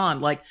going on?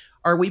 Like,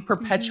 are we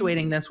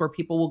perpetuating this where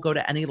people will go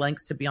to any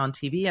lengths to be on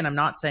TV? And I'm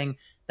not saying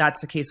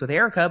that's the case with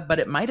Erica, but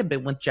it might have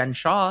been with Jen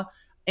Shaw.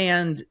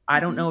 And I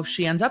don't know if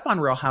she ends up on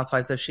Real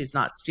Housewives if she's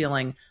not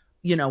stealing,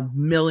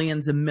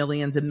 millions and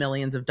millions and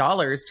millions of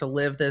dollars to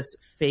live this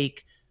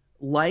fake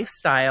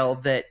lifestyle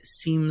that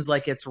seems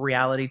like it's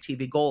reality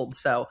TV gold.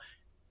 So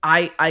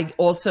I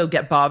also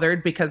get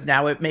bothered, because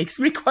now it makes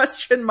me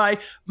question my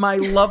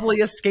lovely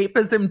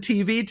escapism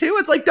TV too.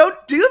 It's like, don't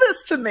do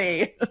this to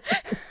me.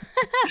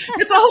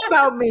 It's all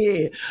about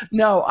me.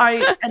 No,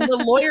 and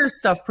the lawyer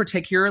stuff,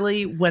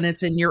 particularly when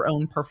it's in your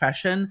own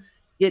profession,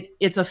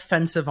 it's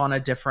offensive on a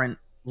different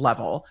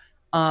level.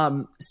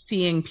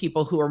 Seeing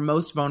people who are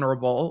most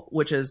vulnerable,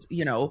 which is,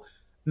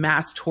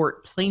 mass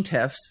tort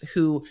plaintiffs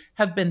who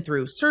have been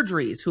through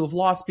surgeries, who have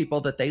lost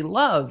people that they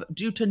love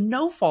due to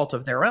no fault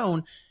of their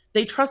own.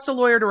 They trust a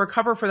lawyer to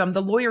recover for them.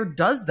 The lawyer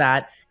does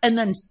that and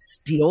then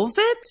steals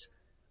it.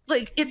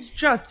 Like, it's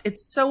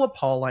so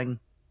appalling.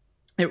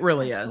 It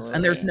really is.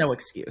 And there's no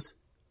excuse.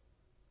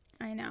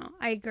 I know.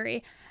 I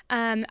agree. All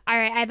right.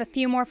 I have a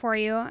few more for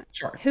you.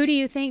 Sure. Who do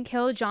you think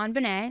killed John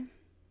Bonet?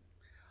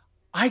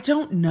 I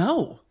don't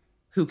know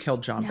who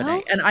killed John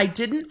Bonet. And I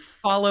didn't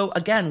follow,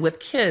 again, with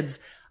kids,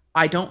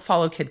 I don't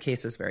follow kid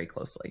cases very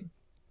closely.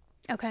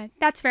 Okay,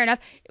 that's fair enough.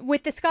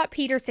 With the Scott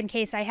Peterson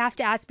case, I have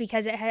to ask,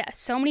 because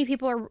so many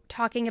people are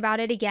talking about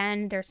it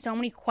again. There's so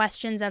many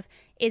questions of,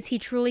 is he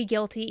truly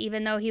guilty,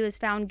 even though he was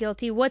found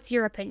guilty? What's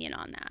your opinion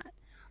on that?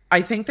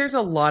 I think there's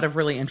a lot of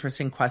really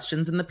interesting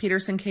questions in the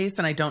Peterson case,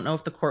 and I don't know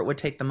if the court would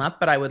take them up,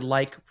 but I would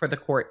like for the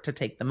court to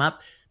take them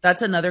up.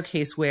 That's another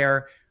case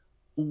where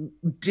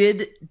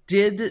did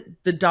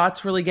the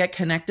dots really get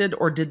connected,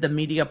 or did the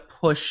media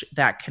push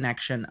that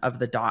connection of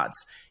the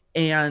dots?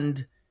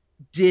 And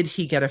did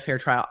he get a fair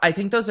trial? I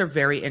think those are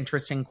very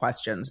interesting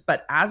questions.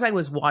 But as I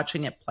was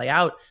watching it play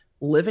out,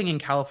 living in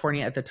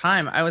California at the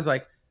time, I was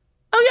like,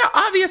 oh yeah,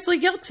 obviously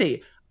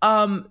guilty.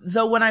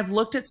 Though when I've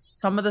looked at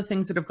some of the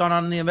things that have gone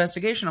on in the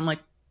investigation, I'm like,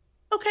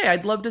 okay,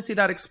 I'd love to see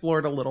that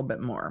explored a little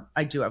bit more.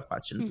 I do have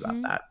questions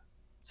about that.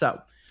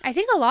 So I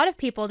think a lot of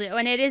people do.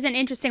 And it is an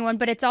interesting one,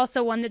 but it's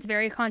also one that's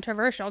very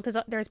controversial, because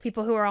there's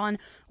people who are on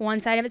one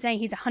side of it saying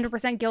he's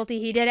 100% guilty,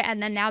 he did it.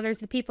 And then now there's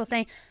the people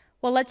saying,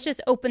 well, let's just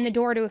open the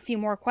door to a few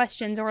more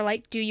questions, or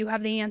like, do you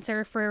have the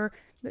answer for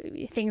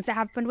things that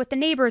happened with the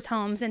neighbors'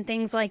 homes and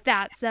things like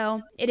that?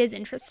 So it is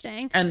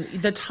interesting. And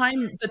the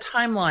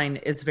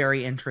timeline is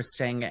very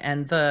interesting.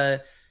 And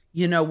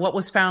what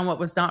was found, what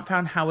was not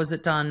found, how was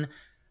it done?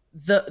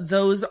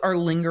 Those are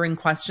lingering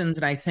questions.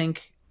 And I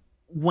think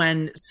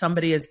when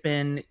somebody has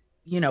been,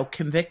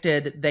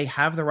 convicted, they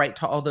have the right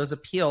to all those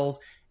appeals,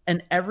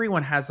 and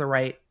everyone has the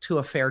right to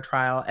a fair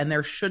trial. And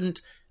there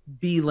shouldn't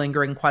be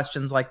lingering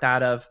questions like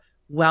that of,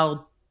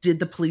 well, did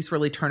the police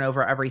really turn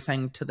over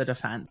everything to the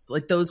defense?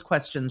 Like, those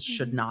questions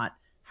should not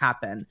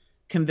happen.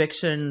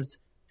 Convictions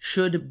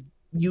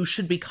you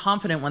should be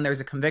confident when there's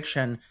a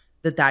conviction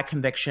that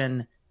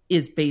conviction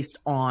is based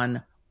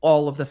on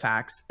all of the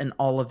facts and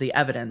all of the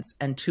evidence.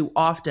 And too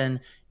often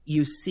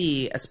you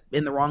see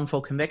in the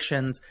wrongful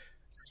convictions,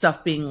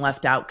 stuff being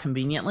left out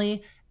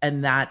conveniently,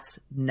 and that's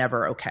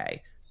never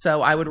okay.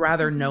 So I would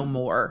rather know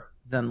more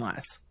than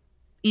less,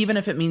 even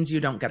if it means you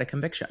don't get a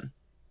conviction.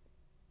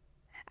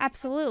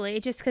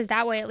 Absolutely. Just because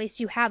that way, at least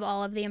you have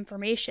all of the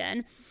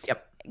information.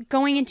 Yep.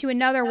 Going into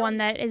another one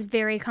that is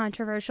very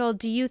controversial,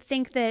 do you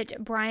think that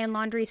Brian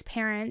Laundrie's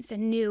parents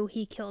knew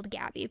he killed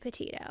Gabby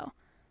Petito?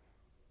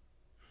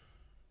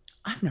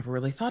 I've never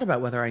really thought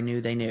about whether I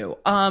knew they knew.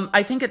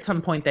 I think at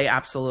some point they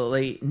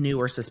absolutely knew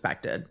or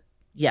suspected.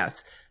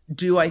 Yes.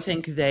 Do I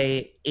think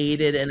they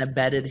aided and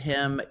abetted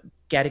him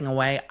getting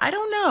away? I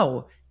don't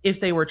know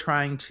if they were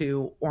trying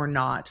to or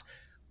not.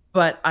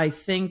 But I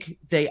think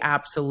they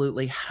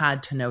absolutely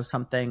had to know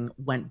something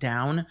went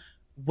down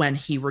when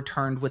he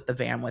returned with the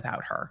van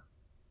without her.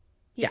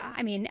 Yeah.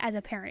 I mean, as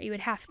a parent, you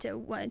would have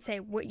to say,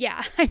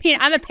 yeah. I mean,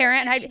 I'm a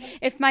parent. And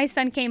if my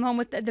son came home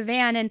with the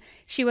van and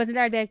she wasn't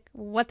there, I'd be like,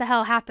 what the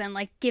hell happened?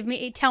 Like,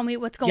 tell me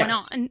what's going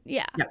on.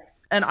 Yeah.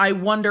 And I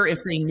wonder if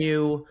they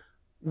knew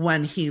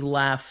when he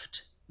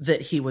left that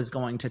he was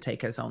going to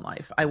take his own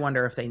life. I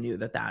wonder if they knew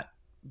that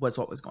was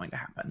what was going to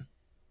happen.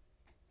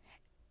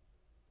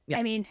 Yeah.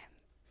 I mean,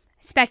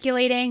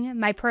 speculating,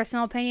 my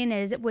personal opinion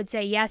is it would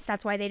say yes,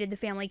 that's why they did the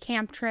family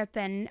camp trip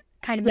and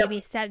kind of maybe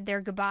said their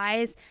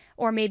goodbyes.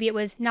 Or maybe it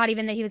was not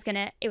even that it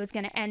was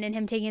gonna end in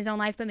him taking his own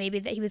life, but maybe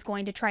that he was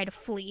going to try to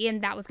flee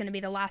and that was going to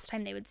be the last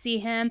time they would see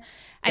him.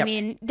 I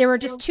mean, there were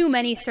just too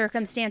many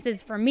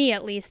circumstances, for me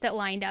at least, that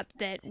lined up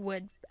that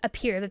would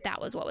appear that that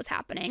was what was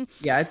happening.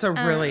 Yeah, it's a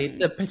really,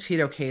 the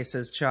Petito case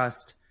is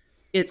just,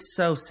 it's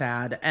so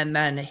sad. And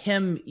then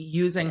him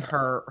using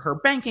her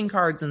banking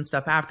cards and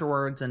stuff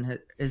afterwards, and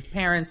his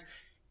parents,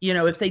 you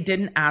know, if they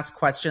didn't ask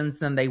questions,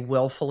 then they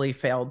willfully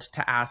failed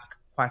to ask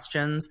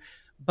questions.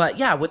 But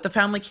yeah, with the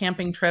family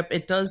camping trip,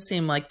 it does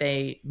seem like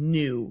they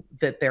knew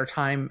that their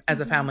time as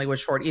a family was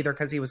short, either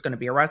because he was going to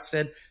be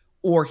arrested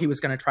or he was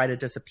going to try to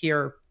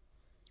disappear.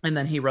 And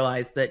then he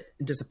realized that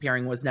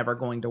disappearing was never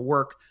going to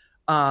work.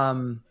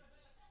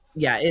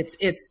 Yeah,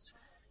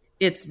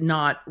 it's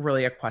not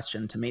really a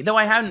question to me, though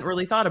I hadn't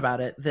really thought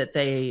about it, that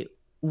they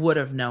would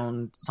have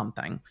known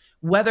something.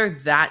 Whether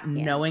that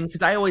knowing,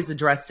 because I always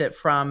addressed it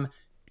from,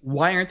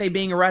 why aren't they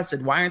being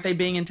arrested? Why aren't they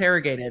being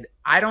interrogated?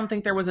 I don't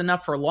think there was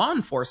enough for law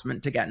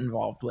enforcement to get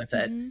involved with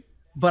it.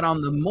 But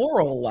on the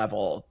moral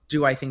level,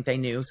 do I think they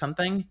knew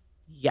something?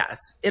 Yes.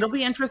 It'll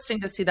be interesting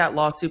to see that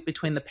lawsuit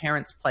between the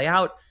parents play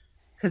out,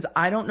 because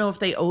I don't know if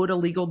they owed a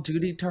legal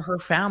duty to her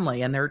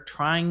family, and they're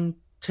trying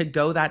to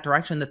go that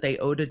direction, that they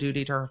owed a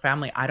duty to her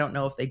family. I don't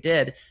know if they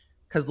did,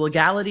 because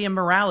legality and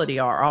morality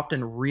are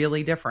often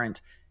really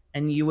different.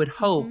 And you would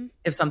hope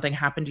if something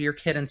happened to your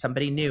kid and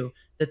somebody knew,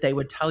 that they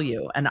would tell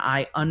you. And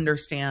I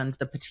understand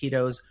the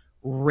Petitos'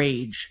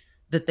 rage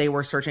that they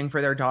were searching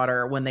for their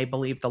daughter when they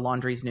believed the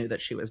Laundries knew that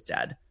she was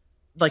dead.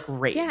 Like,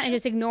 rage. Yeah, and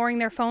just ignoring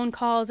their phone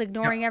calls,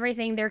 ignoring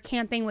everything. They're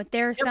camping with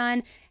their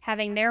son,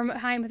 having their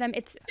time with them.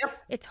 It's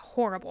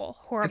horrible.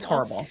 It's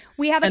horrible.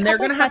 We have a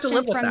couple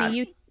questions from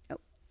the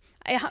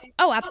YouTube.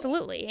 Oh,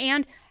 absolutely.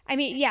 And I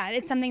mean, yeah,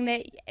 it's something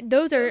that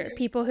those are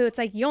people who it's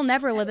like, you'll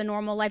never live a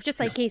normal life, just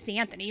like Casey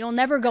Anthony. You'll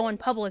never go in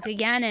public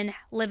again and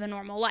live a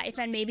normal life.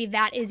 And maybe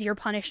that is your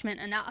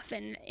punishment enough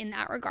in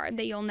that regard,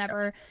 that you'll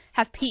never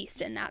have peace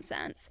in that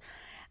sense.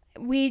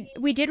 We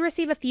did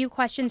receive a few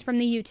questions from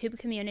the YouTube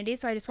community,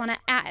 so I just want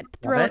to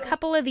throw a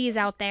couple of these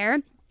out there.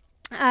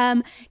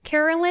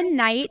 Carolyn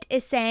Knight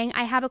is saying,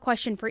 I have a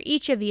question for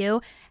each of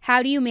you.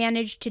 How do you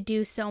manage to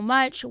do so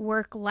much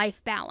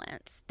work-life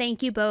balance?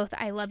 Thank you both.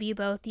 I love you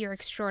both. You're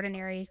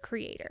extraordinary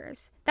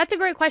creators. That's a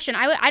great question.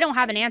 I don't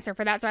have an answer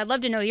for that, so I'd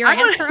love to know your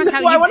answer on how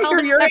you balance everything. I want to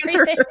hear your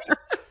answer.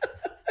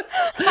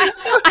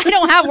 I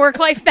don't have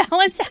work-life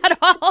balance at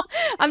all.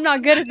 I'm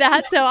not good at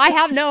that, so I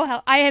have no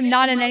help. I am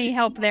not in any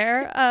help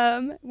there.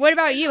 What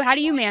about you? How do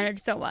you manage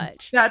so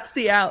much? That's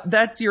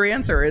your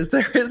answer, is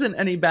there isn't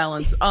any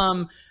balance.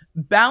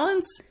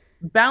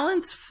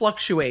 Balance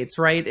fluctuates,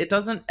 right? It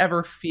doesn't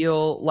ever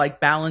feel like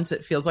balance.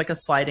 It feels like a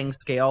sliding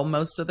scale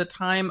most of the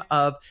time.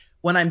 Of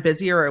when I'm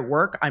busier at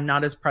work, I'm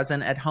not as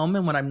present at home.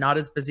 And when I'm not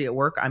as busy at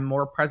work, I'm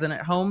more present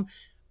at home.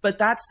 But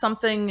that's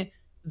something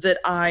that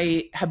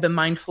I have been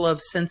mindful of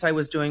since I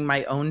was doing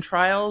my own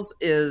trials,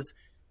 is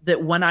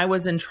that when I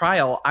was in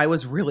trial, I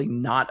was really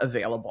not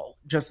available,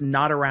 just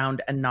not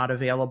around and not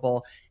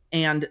available.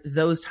 And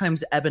those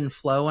times ebb and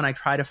flow, and I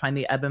try to find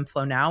the ebb and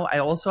flow now. I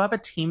also have a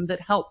team that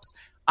helps.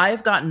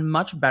 I've gotten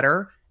much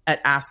better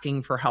at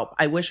asking for help.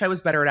 I wish I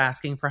was better at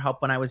asking for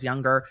help when I was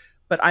younger,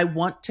 but I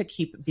want to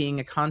keep being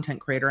a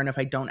content creator. And if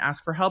I don't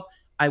ask for help,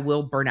 I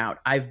will burn out.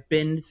 I've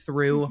been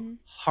through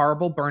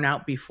horrible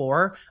burnout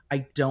before.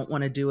 I don't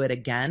want to do it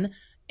again.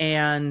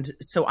 And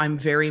so I'm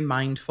very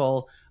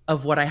mindful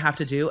of what I have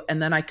to do.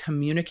 And then I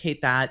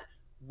communicate that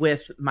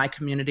with my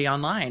community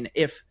online.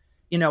 If,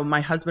 you know,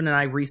 my husband and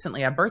I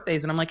recently had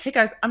birthdays, and I'm like, hey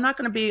guys, I'm not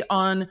going to be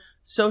on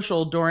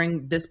social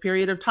during this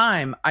period of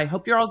time. I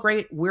hope you're all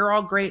great. We're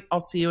all great. I'll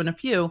see you in a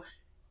few.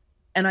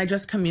 And I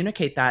just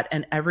communicate that,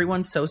 and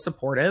everyone's so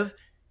supportive.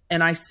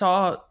 And I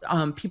saw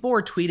people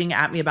were tweeting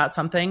at me about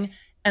something,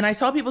 and I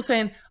saw people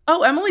saying,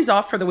 oh, Emily's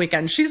off for the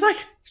weekend. She's like,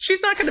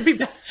 she's not going to be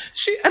back.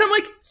 And I'm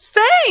like,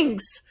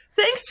 thanks.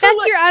 Thanks for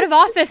That's your out of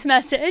office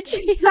message.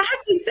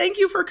 Exactly. Thank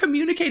you for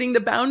communicating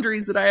the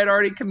boundaries that I had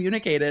already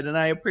communicated. And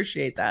I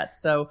appreciate that.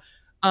 So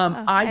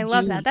I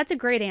love that. That's a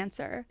great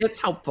answer. It's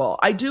helpful.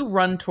 I do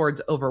run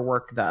towards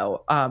overwork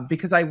though,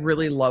 because I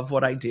really love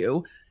what I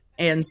do.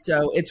 And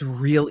so it's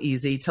real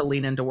easy to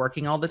lean into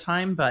working all the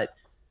time. But,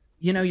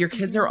 you know, your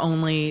kids are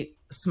only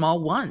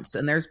small once,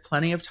 and there's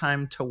plenty of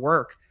time to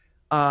work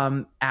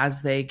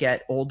as they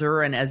get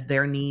older and as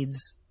their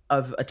needs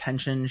of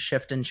attention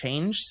shift and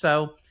change.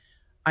 So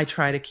I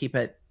try to keep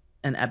it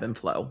an ebb and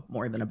flow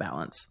more than a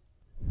balance.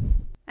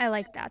 I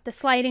like that. The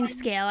sliding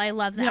scale. I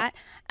love that.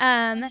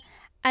 Yep.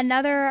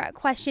 Another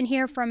question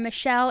here from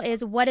Michelle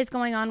is, what is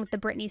going on with the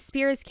Britney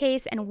Spears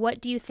case, and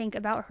what do you think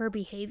about her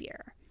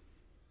behavior?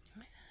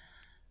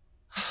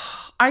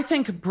 I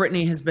think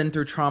Britney has been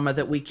through trauma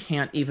that we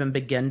can't even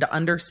begin to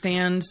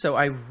understand. So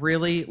I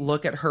really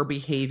look at her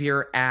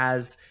behavior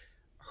as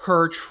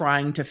her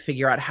trying to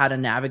figure out how to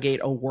navigate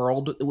a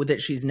world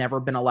that she's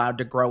never been allowed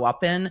to grow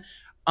up in.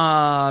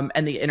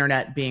 And the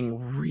internet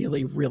being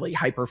really, really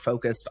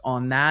hyper-focused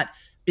on that.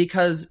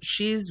 because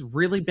she's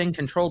really been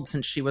controlled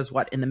since she was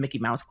in the Mickey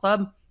Mouse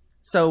Club.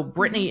 So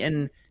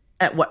Britney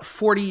at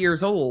 40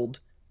 years old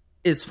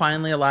is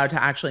finally allowed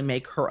to actually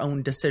make her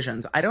own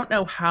decisions. I don't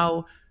know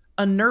how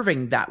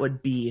unnerving that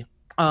would be,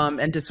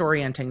 and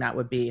disorienting that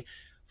would be.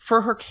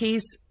 For her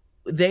case,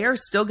 they are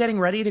still getting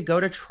ready to go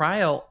to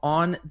trial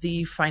on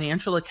the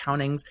financial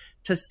accountings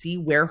to see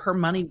where her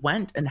money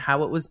went and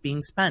how it was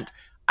being spent.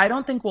 I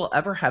don't think we'll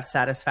ever have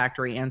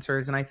satisfactory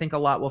answers, and I think a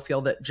lot will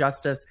feel that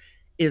justice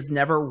is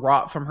never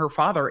wrought from her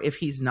father if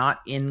he's not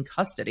in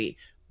custody.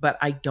 But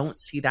I don't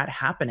see that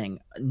happening.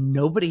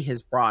 Nobody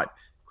has brought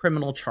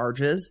criminal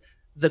charges.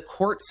 The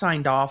court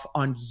signed off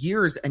on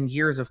years and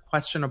years of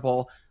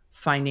questionable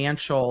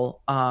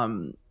financial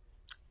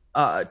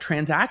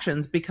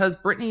transactions because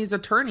Britney's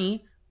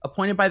attorney,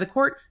 appointed by the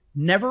court,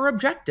 never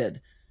objected.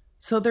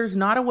 So there's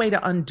not a way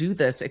to undo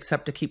this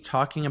except to keep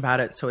talking about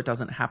it so it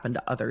doesn't happen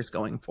to others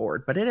going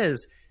forward. But it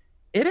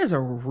is a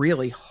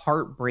really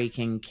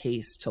heartbreaking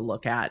case to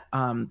look at,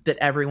 that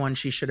everyone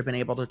she should have been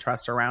able to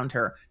trust around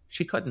her,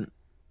 she couldn't.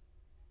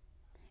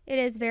 It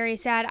is very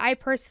sad. I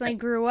personally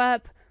grew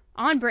up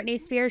on Britney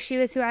Spears. She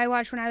was who I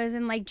watched when I was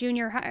in like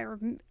junior high or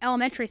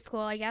elementary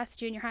school, I guess.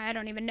 Junior high, I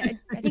don't even know.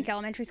 I think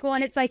elementary school.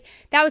 And it's like,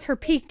 that was her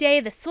peak day,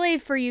 the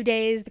Slave for You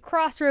days, the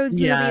Crossroads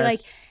movie. Like,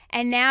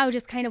 and now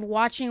just kind of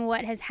watching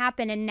what has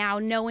happened and now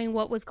knowing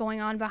what was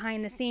going on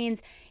behind the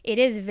scenes, it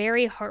is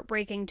very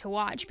heartbreaking to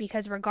watch,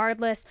 because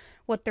regardless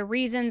what the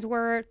reasons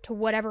were, to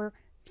whatever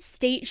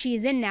state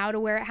she's in now, to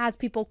where it has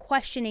people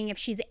questioning if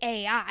she's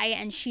AI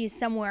and she's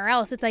somewhere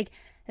else, it's like,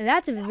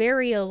 that's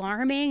very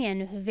alarming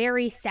and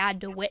very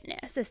sad to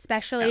witness,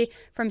 especially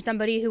from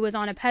somebody who was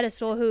on a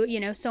pedestal, who, you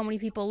know, so many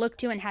people looked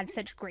to and had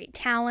such great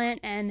talent.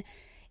 And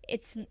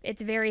it's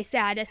very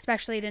sad,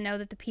 especially to know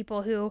that the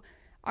people who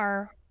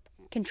are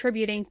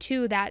contributing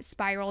to that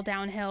spiral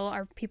downhill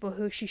are people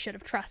who she should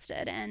have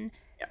trusted and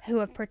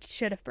who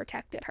should have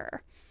protected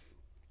her.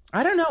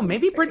 I don't know.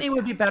 Maybe Britney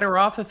would be better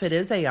off if it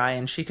is AI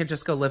and she could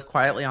just go live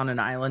quietly on an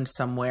island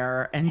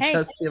somewhere and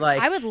just be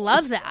like, I would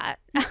love that.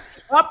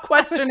 Stop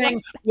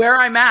questioning where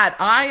I'm at.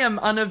 I am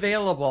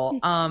unavailable.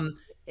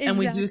 And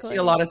we do see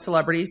a lot of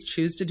celebrities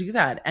choose to do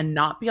that and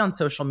not be on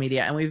social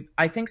media. And we've,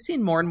 I think,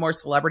 seen more and more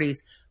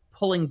celebrities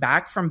pulling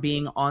back from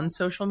being on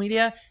social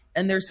media,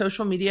 and their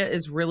social media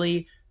is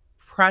really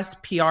press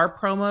PR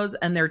promos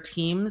and their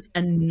teams,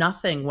 and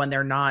nothing when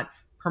they're not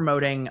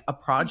promoting a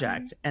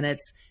project. And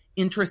it's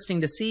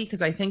interesting to see,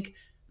 because I think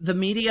the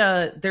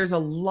media, there's a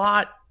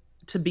lot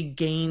to be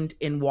gained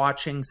in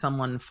watching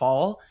someone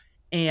fall,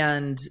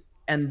 and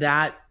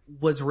that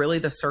was really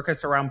the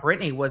circus around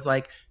Britney, was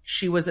like,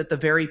 she was at the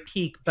very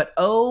peak, but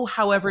oh,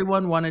 how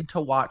everyone wanted to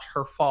watch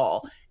her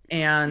fall.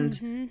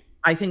 And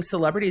I think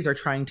celebrities are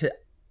trying to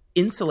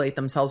insulate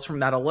themselves from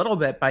that a little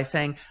bit by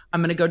saying,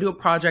 I'm going to go do a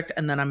project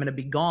and then I'm going to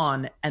be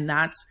gone. And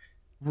that's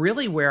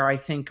really where I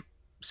think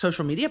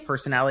social media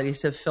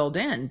personalities have filled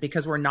in,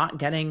 because we're not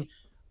getting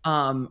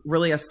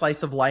really a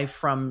slice of life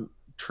from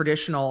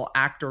traditional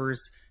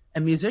actors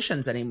and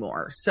musicians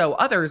anymore. So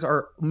others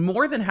are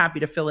more than happy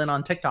to fill in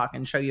on TikTok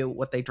and show you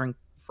what they drink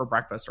for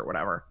breakfast or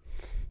whatever.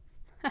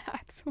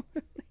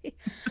 Absolutely.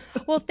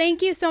 Well,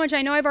 thank you so much.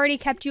 I know I've already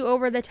kept you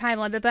over the time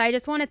limit, but I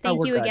just want to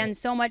thank you again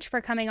so much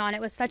for coming on.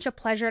 It was such a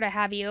pleasure to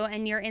have you,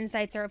 and your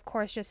insights are, of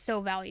course, just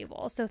so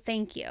valuable. So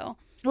thank you.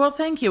 Well,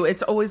 thank you.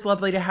 It's always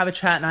lovely to have a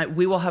chat, and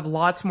we will have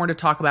lots more to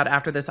talk about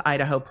after this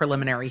Idaho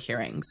preliminary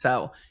hearing.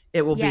 So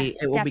it will be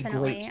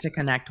great to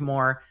connect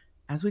more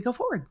as we go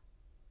forward.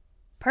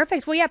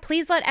 Perfect. Well, yeah,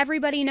 please let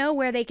everybody know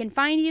where they can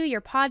find you,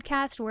 your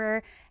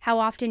podcast, how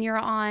often you're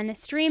on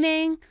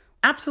streaming.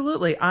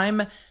 Absolutely.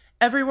 I'm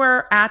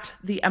everywhere at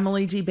the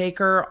Emily D.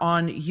 Baker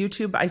on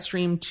YouTube. I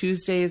stream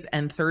Tuesdays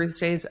and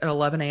Thursdays at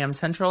 11 a.m.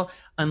 Central,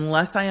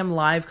 unless I am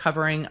live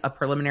covering a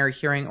preliminary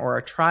hearing or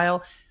a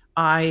trial.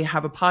 I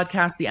have a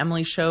podcast, The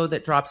Emily Show,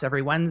 that drops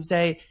every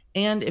Wednesday.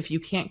 And if you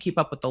can't keep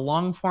up with the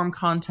long form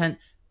content,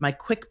 my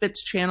Quick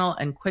Bits channel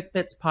and Quick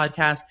Bits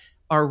podcast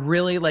are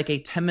really like a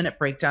 10-minute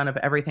breakdown of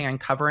everything I'm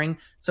covering.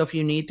 So if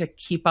you need to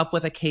keep up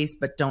with a case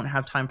but don't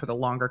have time for the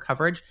longer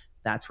coverage,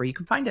 that's where you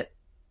can find it.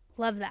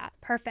 Love that.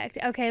 Perfect.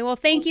 Okay. Well,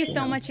 thank you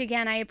so much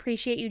again. I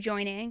appreciate you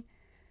joining.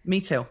 Me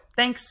too.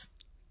 Thanks.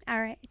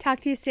 All right. Talk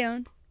to you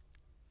soon.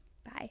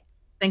 Bye.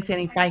 Thanks,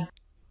 Annie. Bye.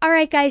 All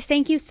right, guys,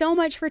 thank you so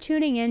much for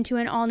tuning in to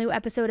an all-new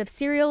episode of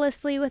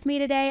Serialously with me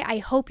today. I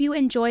hope you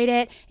enjoyed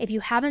it. If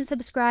you haven't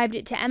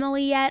subscribed to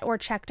Emily yet or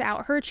checked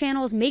out her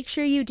channels, make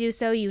sure you do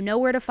so. You know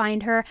where to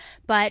find her,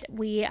 but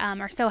we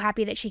are so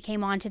happy that she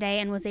came on today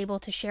and was able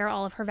to share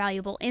all of her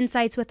valuable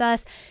insights with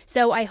us.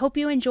 So I hope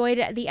you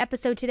enjoyed the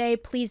episode today.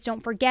 Please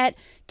don't forget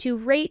to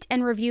rate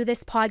and review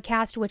this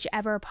podcast,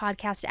 whichever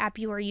podcast app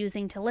you are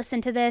using to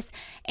listen to this.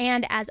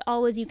 And as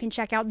always, you can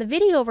check out the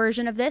video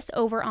version of this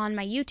over on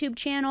my YouTube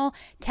channel.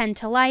 10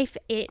 to Life.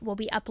 It will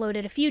be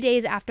uploaded a few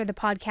days after the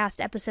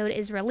podcast episode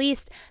is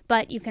released,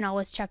 but you can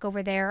always check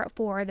over there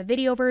for the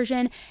video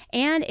version.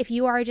 And if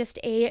you are just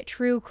a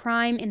true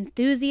crime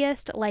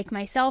enthusiast like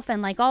myself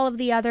and like all of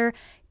the other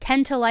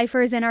 10 to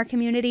Lifers in our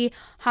community,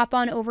 hop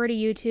on over to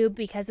YouTube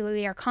because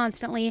we are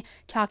constantly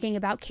talking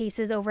about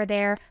cases over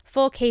there.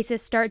 Full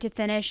cases start to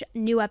finish.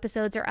 New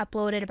episodes are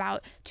uploaded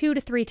about 2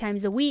 to 3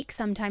 times a week,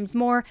 sometimes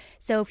more.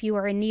 So if you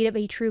are in need of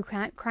a true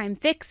crime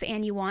fix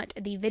and you want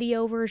the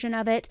video version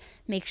of it,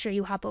 make sure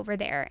you hop over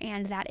there.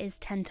 And that is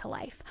 10 to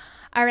Life.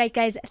 All right,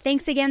 guys,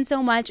 thanks again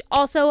so much.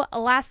 Also, a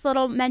last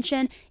little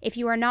mention, if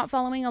you are not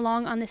following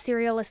along on the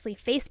Serialously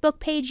Facebook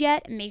page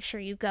yet, make sure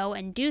you go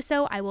and do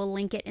so. I will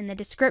link it in the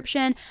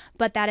description,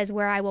 but that is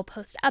where I will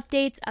post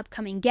updates,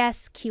 upcoming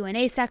guests,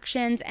 Q&A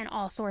sections, and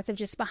all sorts of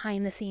just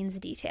behind the scenes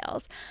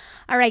details.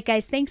 All right,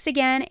 guys, thanks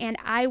again, and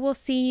I will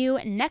see you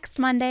next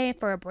Monday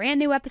for a brand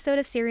new episode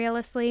of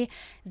Serialously.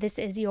 This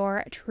is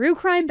your true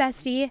crime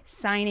bestie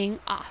signing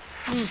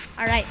off.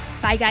 All right,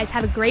 bye, guys.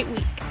 Have a great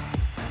week.